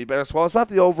picture of Mooney basketball. It's not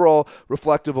the overall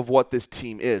reflective of what this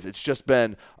team is. It's just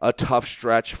been a tough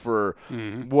stretch for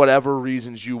whatever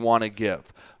reasons you want to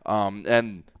give.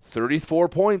 And 34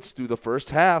 points through the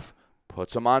first half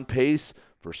puts them on pace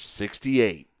for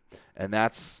 68. And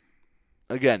that's,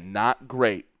 again, not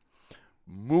great.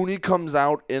 Mooney comes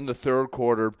out in the third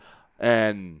quarter,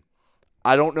 and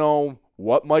I don't know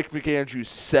what Mike McAndrews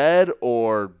said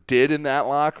or did in that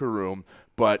locker room,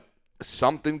 but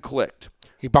something clicked.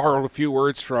 He borrowed a few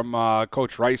words from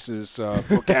Coach Rice's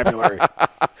vocabulary.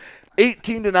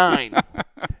 18-9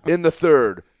 in the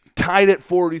third, tied at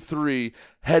 43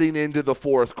 heading into the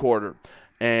fourth quarter.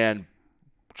 And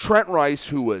Trent Rice,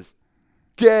 who was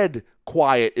dead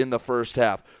quiet in the first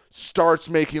half, starts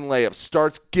making layups,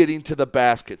 starts getting to the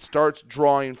basket, starts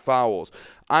drawing fouls.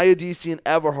 Iadisi and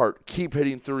Everhart keep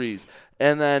hitting threes.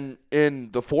 And then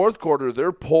in the fourth quarter,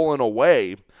 they're pulling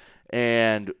away.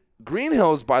 And Green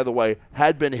Hills, by the way,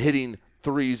 had been hitting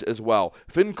threes as well.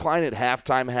 Finn Klein at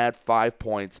halftime had 5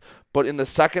 points. But in the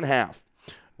second half,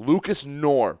 Lucas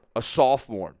Knorr, a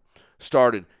sophomore,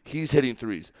 started. He's hitting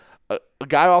threes. A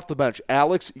guy off the bench,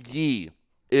 Alex Yee,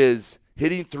 is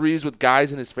hitting threes with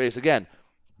guys in his face. Again,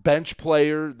 bench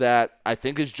player that I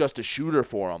think is just a shooter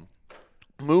for him.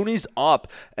 Mooney's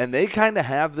up, and they kind of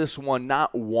have this one,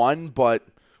 not won, but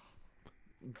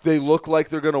they look like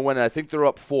they're going to win. I think they're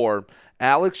up 4.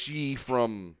 Alex Yee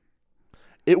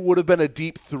it would have been a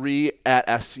deep 3 at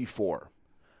SC4.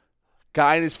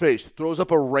 Guy in his face throws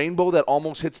up a rainbow that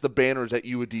almost hits the banners at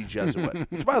UAD Jesuit,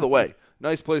 which, by the way,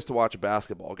 nice place to watch a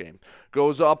basketball game.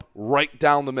 Goes up right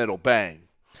down the middle, bang.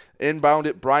 Inbound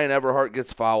it, Brian Everhart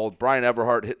gets fouled. Brian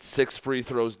Everhart hits 6 free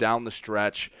throws down the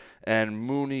stretch, and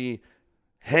Mooney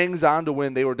hangs on to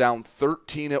win. They were down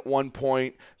 13 at one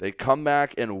point. They come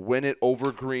back and win it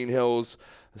over Green Hills,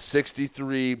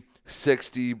 63-60.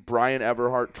 Brian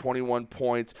Everhart, 21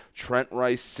 points. Trent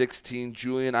Rice, 16.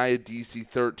 Julian Iadisi,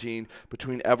 13.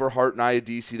 Between Everhart and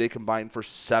Iadisi, they combined for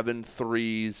 7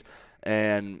 threes.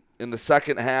 And in the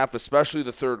second half, especially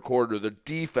the third quarter, the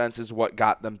defense is what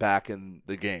got them back in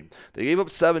the game. They gave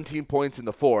up 17 points in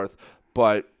the fourth,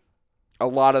 but a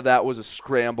lot of that was a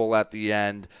scramble at the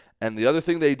end. And the other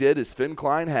thing they did is Finn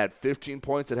Klein had 15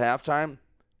 points at halftime,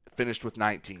 finished with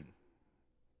 19.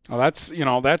 Oh,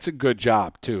 that's a good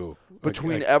job too.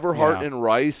 Between Everhart and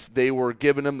Rice, they were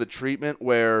giving him the treatment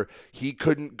where he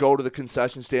couldn't go to the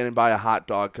concession stand and buy a hot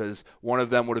dog because one of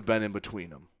them would have been in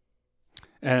between them.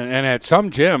 And at some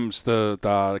gyms,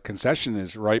 the concession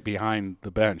is right behind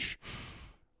the bench.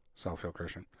 Southfield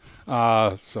Christian.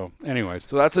 So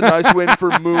that's a nice win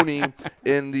for Mooney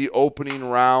in the opening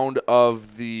round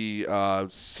of the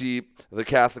the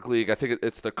Catholic League. I think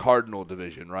it's the Cardinal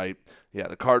Division, right? Yeah,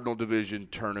 the Cardinal Division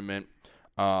tournament.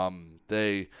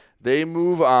 They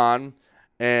move on,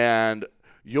 and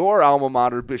your alma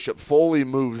mater, Bishop Foley,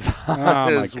 moves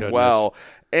on as well.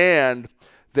 And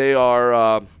they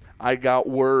are. I got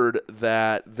word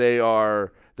that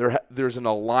there's an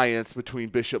alliance between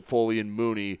Bishop Foley and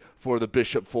Mooney for the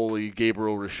Bishop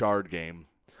Foley-Gabriel Richard game,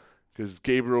 because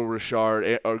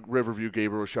Riverview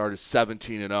Gabriel Richard is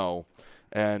 17-0,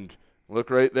 and look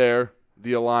right there,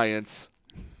 the alliance,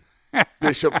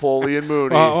 Bishop Foley and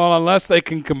Mooney. Well, unless they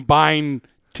can combine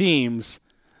teams,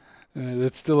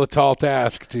 it's still a tall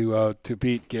task to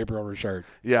beat Gabriel Richard.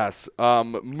 Yes,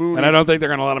 Mooney, and I don't think they're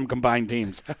going to let them combine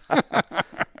teams.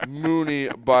 Mooney,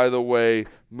 by the way,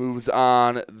 moves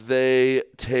on. They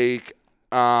take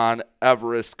on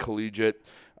Everest Collegiate.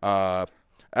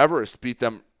 Everest beat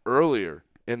them earlier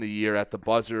in the year at the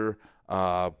buzzer,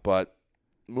 but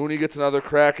Mooney gets another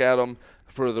crack at them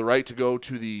for the right to go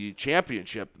to the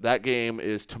championship. That game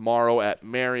is tomorrow at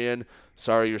Marion.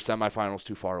 Sorry, your semifinal's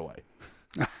too far away.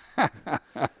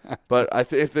 But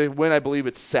if they win, I believe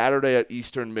it's Saturday at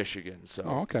Eastern Michigan. So.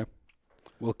 Oh, okay.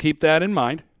 We'll keep that in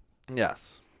mind.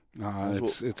 Yes.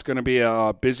 It's going to be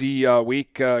a busy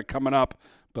week coming up,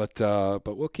 but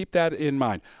we'll keep that in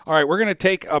mind. All right, we're going to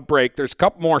take a break. There's a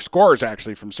couple more scores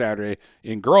actually from Saturday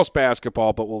in girls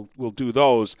basketball, but we'll do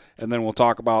those, and then we'll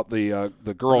talk about the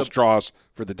girls draws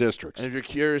for the districts. And if you're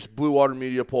curious, Blue Water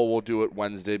Media Poll will do it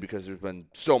Wednesday because there's been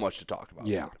so much to talk about.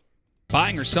 Yeah.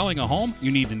 Buying or selling a home?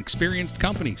 You need an experienced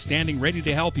company standing ready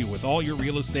to help you with all your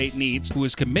real estate needs, who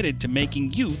is committed to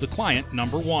making you the client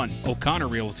number one. O'Connor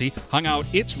Realty hung out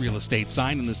its real estate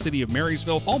sign in the city of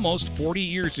Marysville almost 40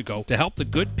 years ago to help the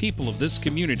good people of this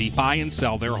community buy and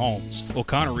sell their homes.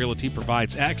 O'Connor Realty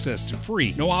provides access to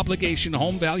free, no-obligation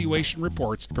home valuation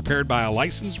reports prepared by a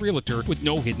licensed realtor with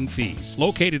no hidden fees.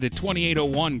 Located at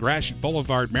 2801 Gratiot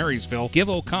Boulevard, Marysville, give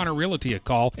O'Connor Realty a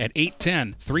call at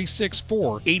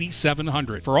 810-364-8700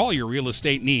 for all your real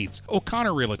estate needs.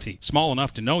 O'Connor Realty, small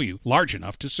enough to know you, large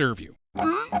enough to serve you.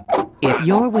 If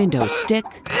your windows stick,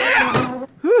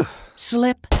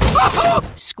 slip,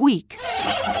 squeak,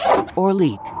 or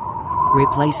leak,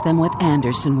 replace them with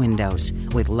Andersen Windows.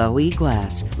 With low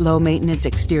E-glass, low-maintenance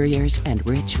exteriors, and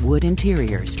rich wood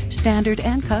interiors, standard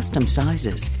and custom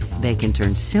sizes, they can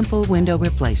turn simple window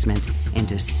replacement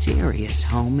into serious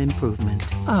home improvement.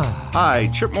 Hi,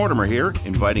 Chip Mortimer here,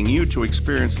 inviting you to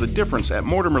experience the difference at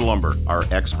Mortimer Lumber. Our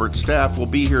expert staff will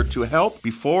be here to help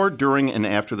before, during, and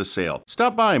after the sale.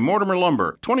 Stop by Mortimer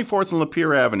Lumber, 24th and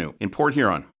Lapeer Avenue in Port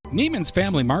Huron. Neiman's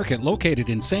Family Market, located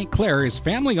in St. Clair, is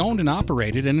family-owned and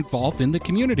operated and involved in the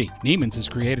community. Neiman's has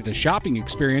created a shopping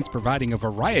experience providing a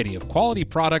variety of quality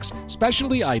products,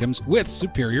 specialty items with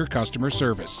superior customer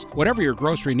service. Whatever your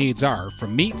grocery needs are,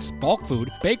 from meats, bulk food,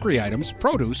 bakery items,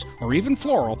 produce, or even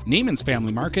floral, Neiman's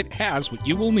Family Market has what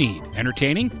you will need.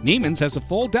 Entertaining? Neiman's has a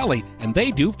full deli, and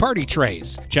they do party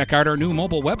trays. Check out our new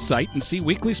mobile website and see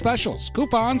weekly specials,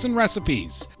 coupons, and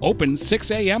recipes. Open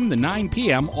 6 a.m. to 9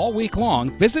 p.m. all week long.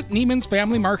 Visit Neiman's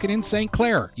Family Market in St.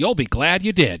 Clair. You'll be glad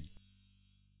you did.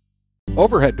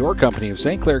 Overhead Door Company of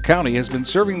St. Clair County has been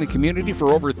serving the community for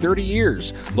over 30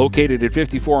 years. Located at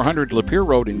 5400 Lapeer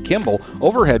Road in Kimball,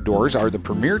 Overhead Doors are the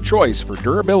premier choice for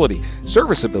durability,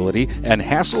 serviceability, and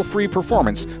hassle-free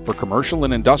performance for commercial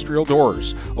and industrial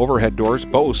doors. Overhead Doors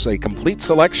boasts a complete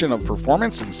selection of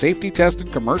performance and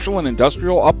safety-tested commercial and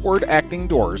industrial upward-acting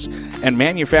doors and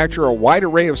manufacture a wide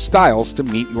array of styles to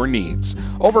meet your needs.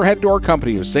 Overhead Door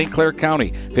Company of St. Clair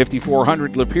County,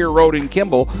 5400 Lapeer Road in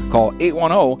Kimball. Call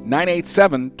 810-987-2185.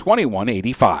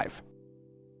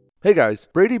 Hey guys,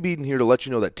 Brady Beaton here to let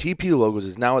you know that TP Logos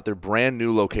is now at their brand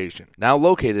new location. Now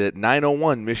located at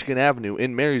 901 Michigan Avenue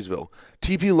in Marysville,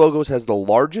 TP Logos has the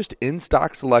largest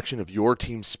in-stock selection of your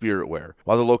team's spirit wear.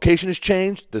 While the location has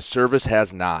changed, the service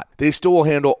has not. They still will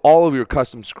handle all of your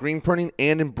custom screen printing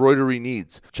and embroidery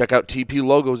needs. Check out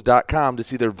tplogos.com to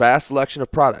see their vast selection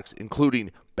of products,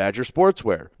 including Badger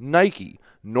Sportswear, Nike,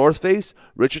 North Face,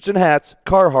 Richardson hats,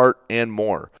 Carhartt, and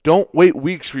more. Don't wait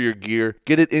weeks for your gear.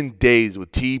 Get it in days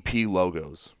with TP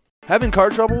Logos. Having car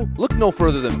trouble? Look no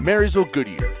further than Marysville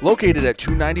Goodyear. Located at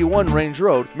 291 Range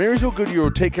Road, Marysville Goodyear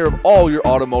will take care of all your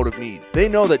automotive needs. They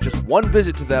know that just one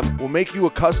visit to them will make you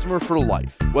a customer for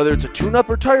life. Whether it's a tune-up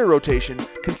or tire rotation,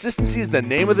 consistency is the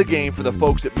name of the game for the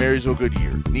folks at Marysville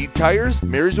Goodyear. Need tires?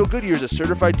 Marysville Goodyear is a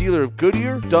certified dealer of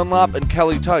Goodyear, Dunlop, and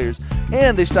Kelly tires,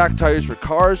 and they stock tires for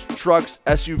cars, trucks,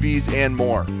 SUVs, and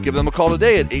more. Give them a call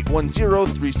today at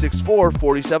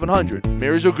 810-364-4700.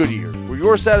 Marysville Goodyear, where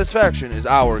your satisfaction is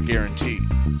our guarantee.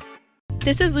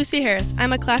 This is Lucy Harris.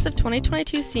 I'm a class of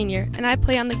 2022 senior, and I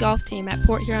play on the golf team at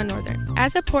Port Huron Northern.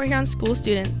 As a Port Huron school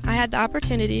student, I had the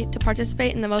opportunity to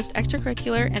participate in the most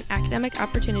extracurricular and academic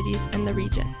opportunities in the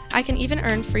region. I can even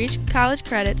earn free college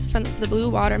credits from the Blue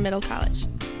Water Middle College.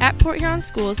 At Port Huron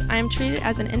Schools, I am treated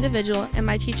as an individual, and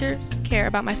my teachers care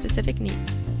about my specific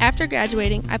needs. After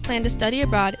graduating, I plan to study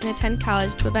abroad and attend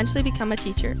college to eventually become a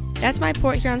teacher. That's my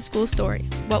Port Huron school story.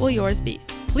 What will yours be?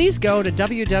 Please go to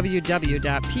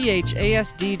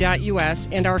www.phasd.us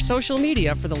and our social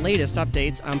media for the latest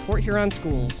updates on Port Huron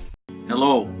schools.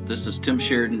 Hello, this is Tim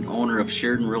Sheridan, owner of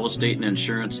Sheridan Real Estate and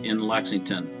Insurance in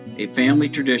Lexington, a family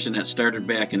tradition that started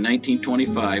back in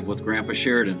 1925 with Grandpa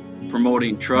Sheridan.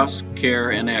 Promoting trust, care,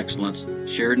 and excellence,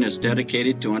 Sheridan is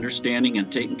dedicated to understanding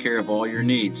and taking care of all your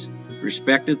needs.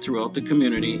 Respected throughout the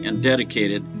community and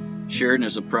dedicated, Sheridan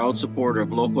is a proud supporter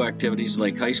of local activities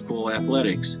like high school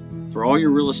athletics. For all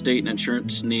your real estate and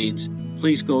insurance needs,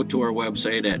 please go to our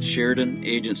website at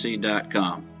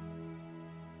SheridanAgency.com.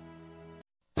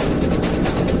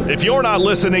 If you're not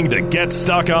listening to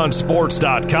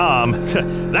GetStuckOnSports.com,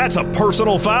 that's a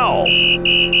personal foul.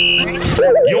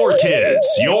 Your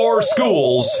kids, your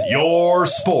schools, your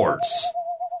sports.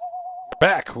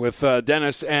 Back with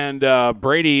Dennis and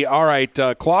Brady. All right,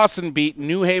 Clawson beat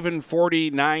New Haven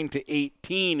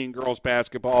 49-18 in girls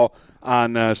basketball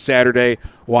on Saturday,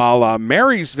 while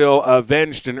Marysville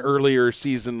avenged an earlier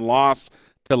season loss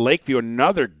to Lakeview.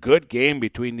 Another good game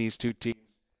between these two teams.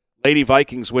 Lady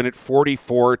Vikings win it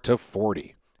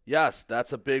 44-40. Yes,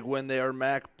 that's a big win. They are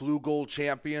MAC Blue Gold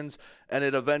champions, and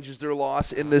it avenges their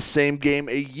loss in this same game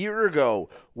a year ago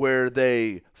where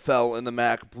they fell in the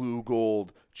MAC Blue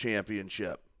Gold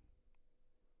championship.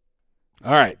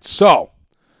 All right, so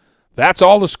that's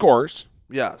all the scores.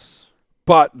 Yes.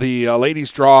 But the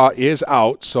ladies' draw is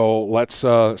out, so let's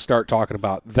start talking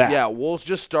about that. Yeah, we'll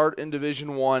just start in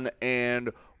Division I and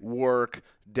work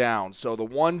down. So the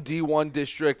one D1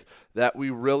 district that we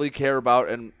really care about,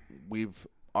 and we've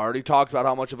already talked about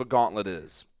how much of a gauntlet it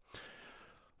is.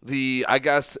 I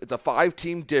guess it's a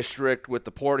 5-team district with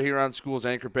the Port Huron Schools,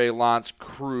 Anchor Bay, L'Anse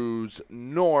Creuse,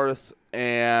 North,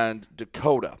 and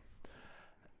Dakota.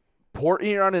 Port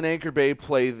Huron and Anchor Bay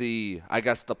play the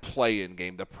play-in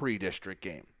game, the pre-district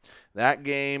game. That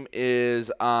game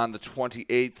is on the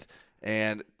 28th,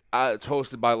 and it's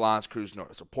hosted by L'Anse Creuse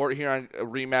North. So Port Huron, a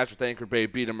rematch with Anchor Bay,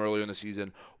 beat them earlier in the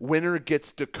season. Winner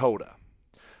gets Dakota.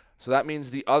 So that means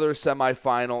the other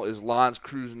semifinal is L'Anse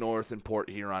Creuse North and Port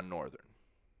Huron Northern.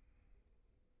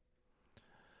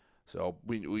 So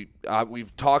we've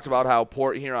talked about how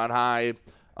Port Huron High,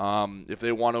 if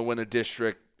they want to win a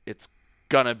district, it's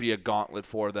going to be a gauntlet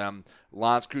for them.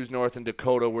 L'Anse Creuse North and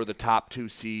Dakota were the top 2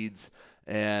 seeds.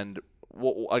 And,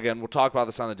 we'll talk about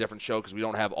this on a different show because we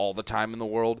don't have all the time in the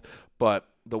world. But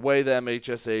the way the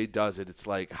MHSA does it, it's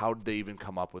like, how did they even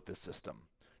come up with this system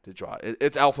to draw?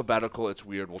 It's alphabetical. It's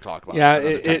weird. We'll talk about it. Yeah,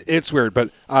 it's weird.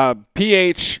 But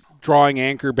PH drawing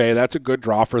Anchor Bay, that's a good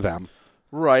draw for them.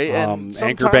 Right, and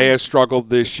Anchor Bay has struggled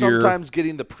this year. Sometimes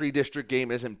getting the pre-district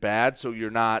game isn't bad, so you're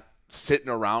not sitting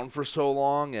around for so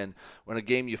long, and when a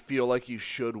game you feel like you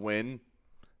should win,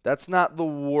 that's not the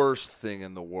worst thing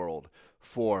in the world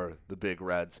for the Big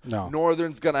Reds. No.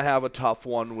 Northern's going to have a tough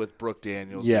one with Brooke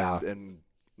Daniels and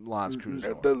L'Anse Creuse.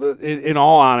 In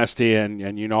all honesty,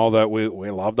 and you know that we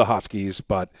love the Huskies,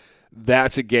 but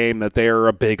that's a game that they are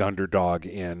a big underdog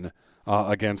in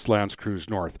against L'Anse Creuse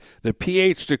North. The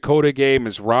PH Dakota game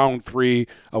is round 3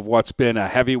 of what's been a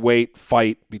heavyweight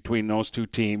fight between those two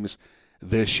teams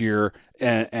this year,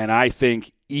 and I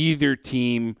think either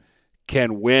team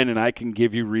can win, and I can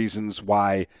give you reasons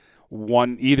why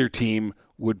either team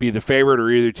would be the favorite or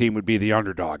either team would be the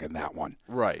underdog in that one.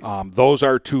 Right. Those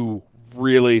are two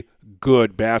really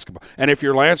good basketball. And if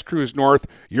you're L'Anse Creuse North,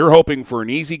 you're hoping for an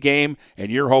easy game,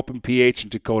 and you're hoping PH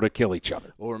and Dakota kill each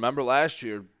other. Well, remember last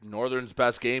year, Northern's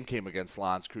best game came against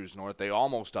L'Anse Creuse North. They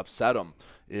almost upset them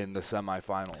in the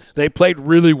semifinals. They played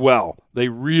really well. They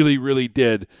really, really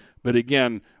did. But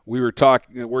again, we're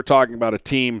talking about a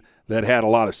team that had a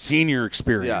lot of senior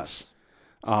experience.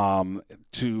 Yes.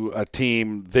 To a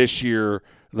team this year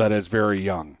that is very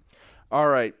young. All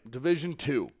right, Division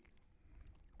 2.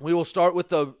 We will start with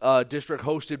the district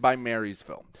hosted by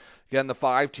Marysville. Again, the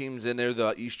 5 teams in there,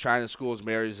 the East China Schools,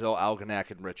 Marysville,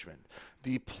 Algonac, and Richmond.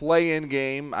 The play-in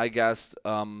game, I guess,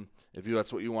 if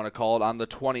that's what you want to call it, on the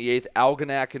 28th,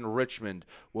 Algonac and Richmond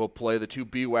will play the 2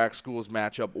 BWAC schools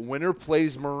matchup. Winner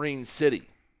plays Marine City.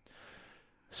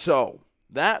 So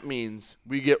that means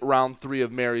we get round 3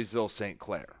 of Marysville-St.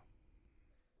 Clair.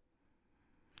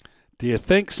 Do you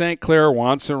think St. Clair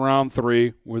wants a round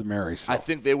 3 with Marysville? I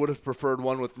think they would have preferred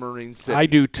one with Marine City. I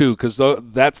do too, because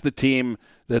that's the team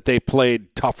that they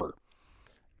played tougher.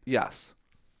 Yes.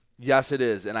 Yes, it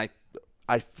is. And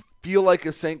I feel like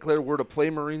if St. Clair were to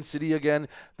play Marine City again,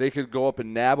 they could go up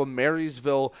and nab them.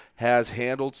 Marysville has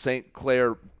handled St.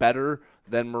 Clair better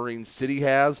than Marine City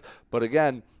has. But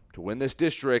again, to win this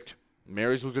district,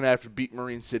 Marysville's going to have to beat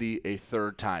Marine City a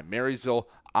 3rd time. Marysville,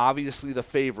 obviously the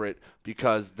favorite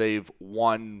because they've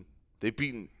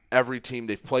beaten every team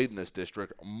they've played in this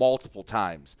district multiple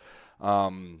times.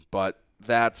 But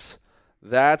that's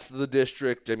the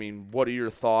district. I mean, what are your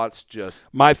thoughts?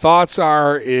 My thoughts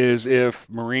is if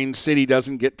Marine City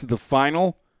doesn't get to the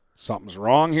final, something's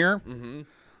wrong here.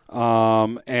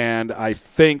 Mm-hmm. And I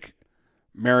think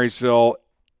Marysville,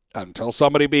 until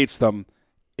somebody beats them,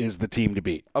 is the team to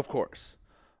beat. Of course.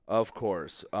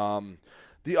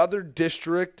 The other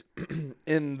district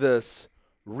in this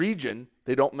region,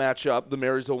 they don't match up. The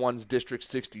Marysville one's District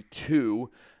 62,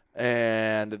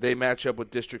 and they match up with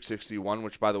District 61,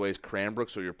 which, by the way, is Cranbrook.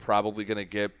 So you're probably going to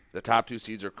get the top 2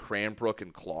 seeds are Cranbrook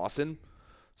and Clawson.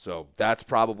 So that's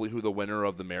probably who the winner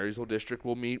of the Marysville district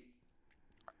will meet.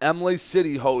 Emily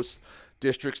City hosts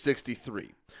District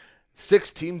 63.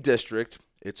 6-team district.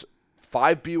 It's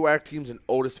 5 BWAC teams in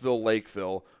Otisville,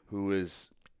 Lakeville, who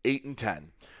is 8-10.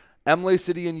 Emily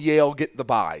City and Yale get the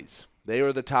byes. They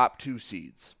are the top 2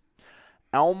 seeds.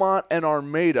 Almont and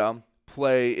Armada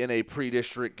play in a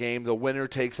pre-district game. The winner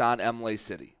takes on Emily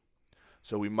City.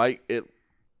 So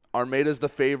Armada's the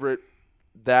favorite.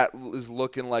 That is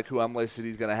looking like who Emily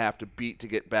City's going to have to beat to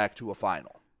get back to a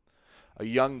final. A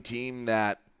young team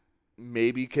that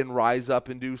maybe can rise up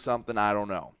and do something. I don't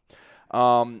know.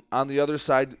 On the other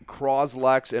side,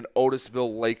 Croslex and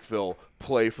Otisville Lakeville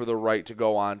play for the right to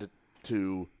go on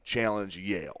to challenge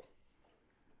Yale.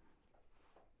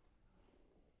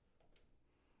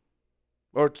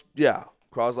 Croslex,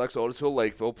 Otisville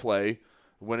Lakeville play.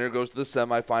 The winner goes to the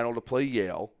semifinal to play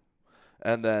Yale.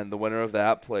 And then the winner of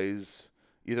that plays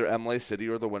either Emily City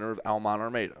or the winner of Almont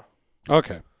Armada.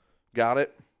 Okay. Got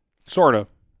it? Sort of.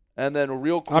 And then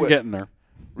real quick. I'm getting there.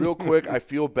 Real quick, I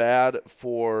feel bad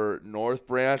for North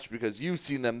Branch because you've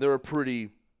seen them. They're a pretty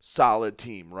solid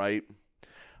team, right?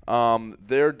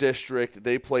 Their district,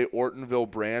 they play Ortonville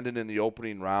Brandon in the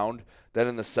opening round. Then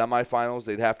in the semifinals,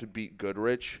 they'd have to beat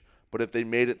Goodrich. But if they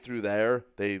made it through there,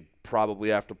 they'd probably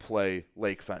have to play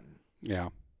Lake Fenton. Yeah.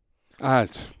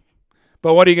 But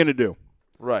what are you going to do?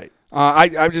 Right.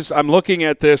 I'm looking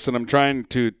at this and I'm trying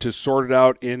to sort it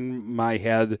out in my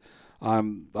head.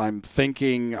 I'm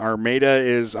thinking Armada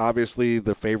is obviously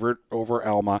the favorite over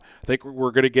Alma. I think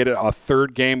we're going to get a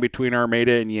 3rd game between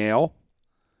Armada and Yale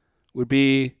would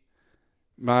be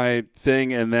my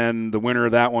thing, and then the winner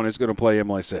of that one is going to play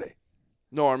Emily City.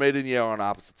 No, Armada and Yale are on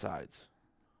opposite sides.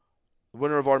 The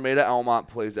winner of Armada Almont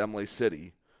plays Emily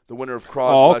City. The winner of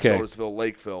Otisville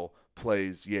Lakeville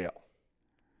plays Yale.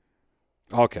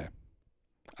 Okay.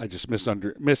 I just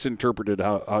misinterpreted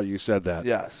how you said that.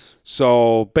 Yes.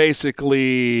 So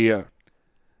basically,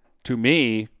 to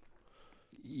me,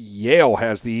 Yale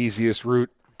has the easiest route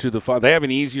to the final. They have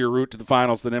an easier route to the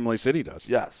finals than Emily City does.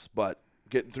 Yes, but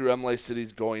getting through Emily City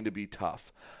is going to be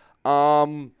tough.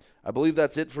 I believe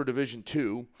that's it for Division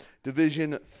 2.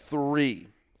 Division 3.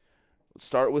 Let's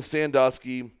start with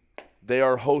Sandusky. They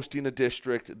are hosting a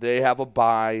district. They have a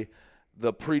bye.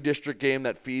 The pre-district game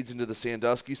that feeds into the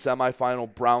Sandusky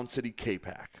semifinal, Brown City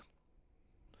K-Pac.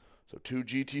 So 2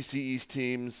 GTC East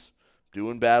teams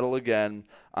doing battle again.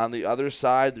 On the other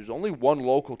side, there's only one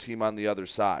local team on the other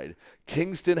side.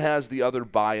 Kingston has the other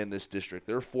bye in this district.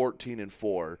 They're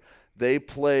 14-4. They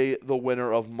play the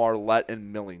winner of Marlette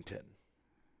and Millington.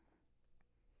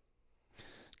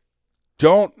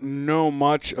 Don't know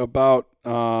much about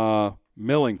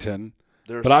Millington,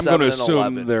 but I'm going to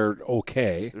assume they're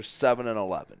okay. They're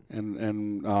 7-11.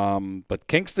 And but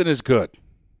Kingston is good.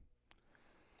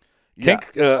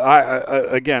 Yes.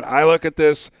 I look at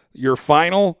this. Your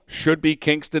final should be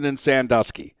Kingston and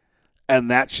Sandusky, and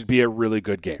that should be a really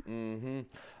good game.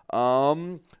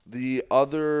 Mm-hmm. The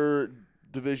other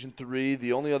Division 3,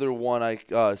 the only other one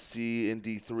I see in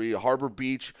D3, Harbor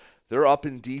Beach. They're up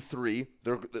in D3.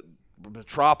 They're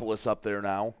Metropolis up there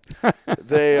now.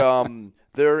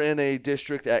 They're in a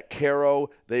district at Caro.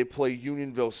 They play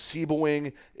Unionville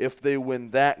Sebewing. If they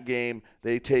win that game,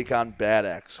 they take on Bad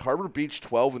Axe. Harbor Beach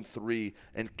 12-3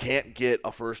 and can't get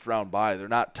a first round bye. They're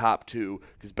not top 2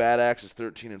 because Bad Axe is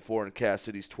 13-4 and Cass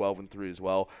City's 12-3 as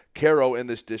well. Caro in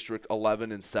this district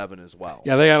 11-7 as well.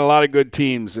 Yeah, they got a lot of good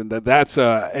teams, and that's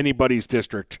anybody's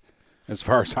district. As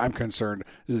far as I'm concerned,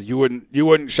 you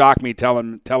wouldn't shock me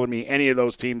telling me any of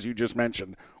those teams you just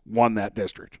mentioned won that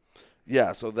district.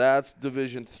 Yeah, so that's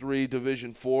Division 3.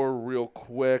 Division 4, real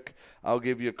quick, I'll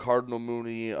give you Cardinal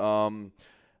Mooney. They're in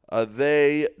a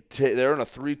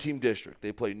 3-team district.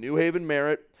 They play New Haven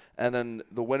Merritt, and then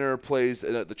the winner plays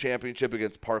in the championship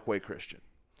against Parkway Christian,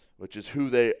 which is who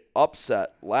they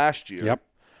upset last year. Yep.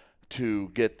 To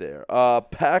get there.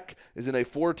 Peck is in a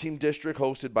 4-team district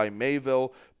hosted by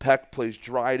Mayville. Peck plays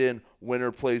Dryden.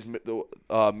 Winner plays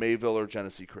Mayville or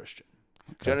Genesee Christian.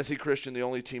 Okay. Genesee Christian, the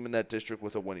only team in that district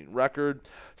with a winning record.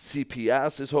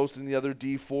 CPS is hosting the other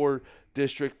D4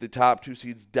 district. The top 2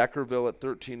 seeds, Deckerville at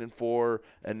 13-4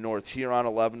 and North Huron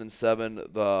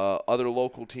 11-7. The other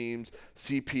local teams,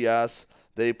 CPS,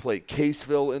 they play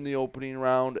Caseville in the opening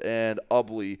round, and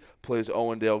Ubley plays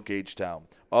Owendale Gagetown.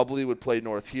 Ubley would play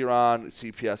North Huron.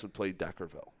 CPS would play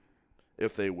Deckerville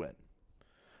if they win.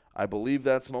 I believe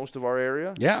that's most of our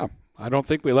area. Yeah, I don't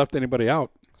think we left anybody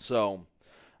out. So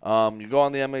you go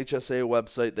on the MHSA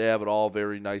website. They have it all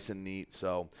very nice and neat.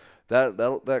 So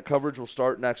that coverage will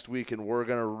start next week, and we're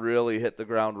going to really hit the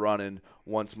ground running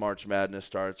once March Madness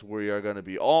starts. We are going to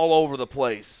be all over the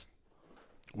place.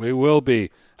 We will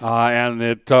be, and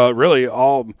it really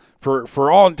all for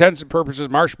all intents and purposes,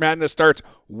 March Madness starts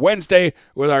Wednesday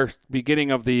with our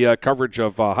beginning of the coverage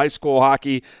of high school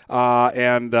hockey.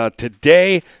 And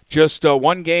today, just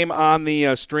one game on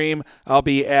the stream. I'll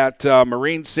be at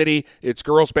Marine City. It's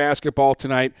girls basketball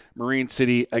tonight. Marine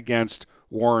City against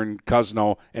Warren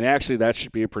Cousino, and actually that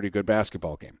should be a pretty good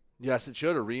basketball game. Yes, it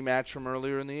should. A rematch from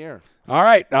earlier in the year. All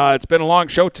right, it's been a long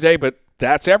show today, but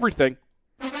that's everything.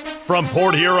 From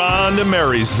Port Huron to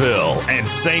Marysville and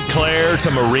St. Clair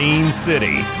to Marine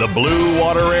City, the Blue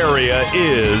Water area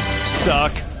is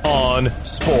Stuck on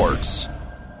Sports.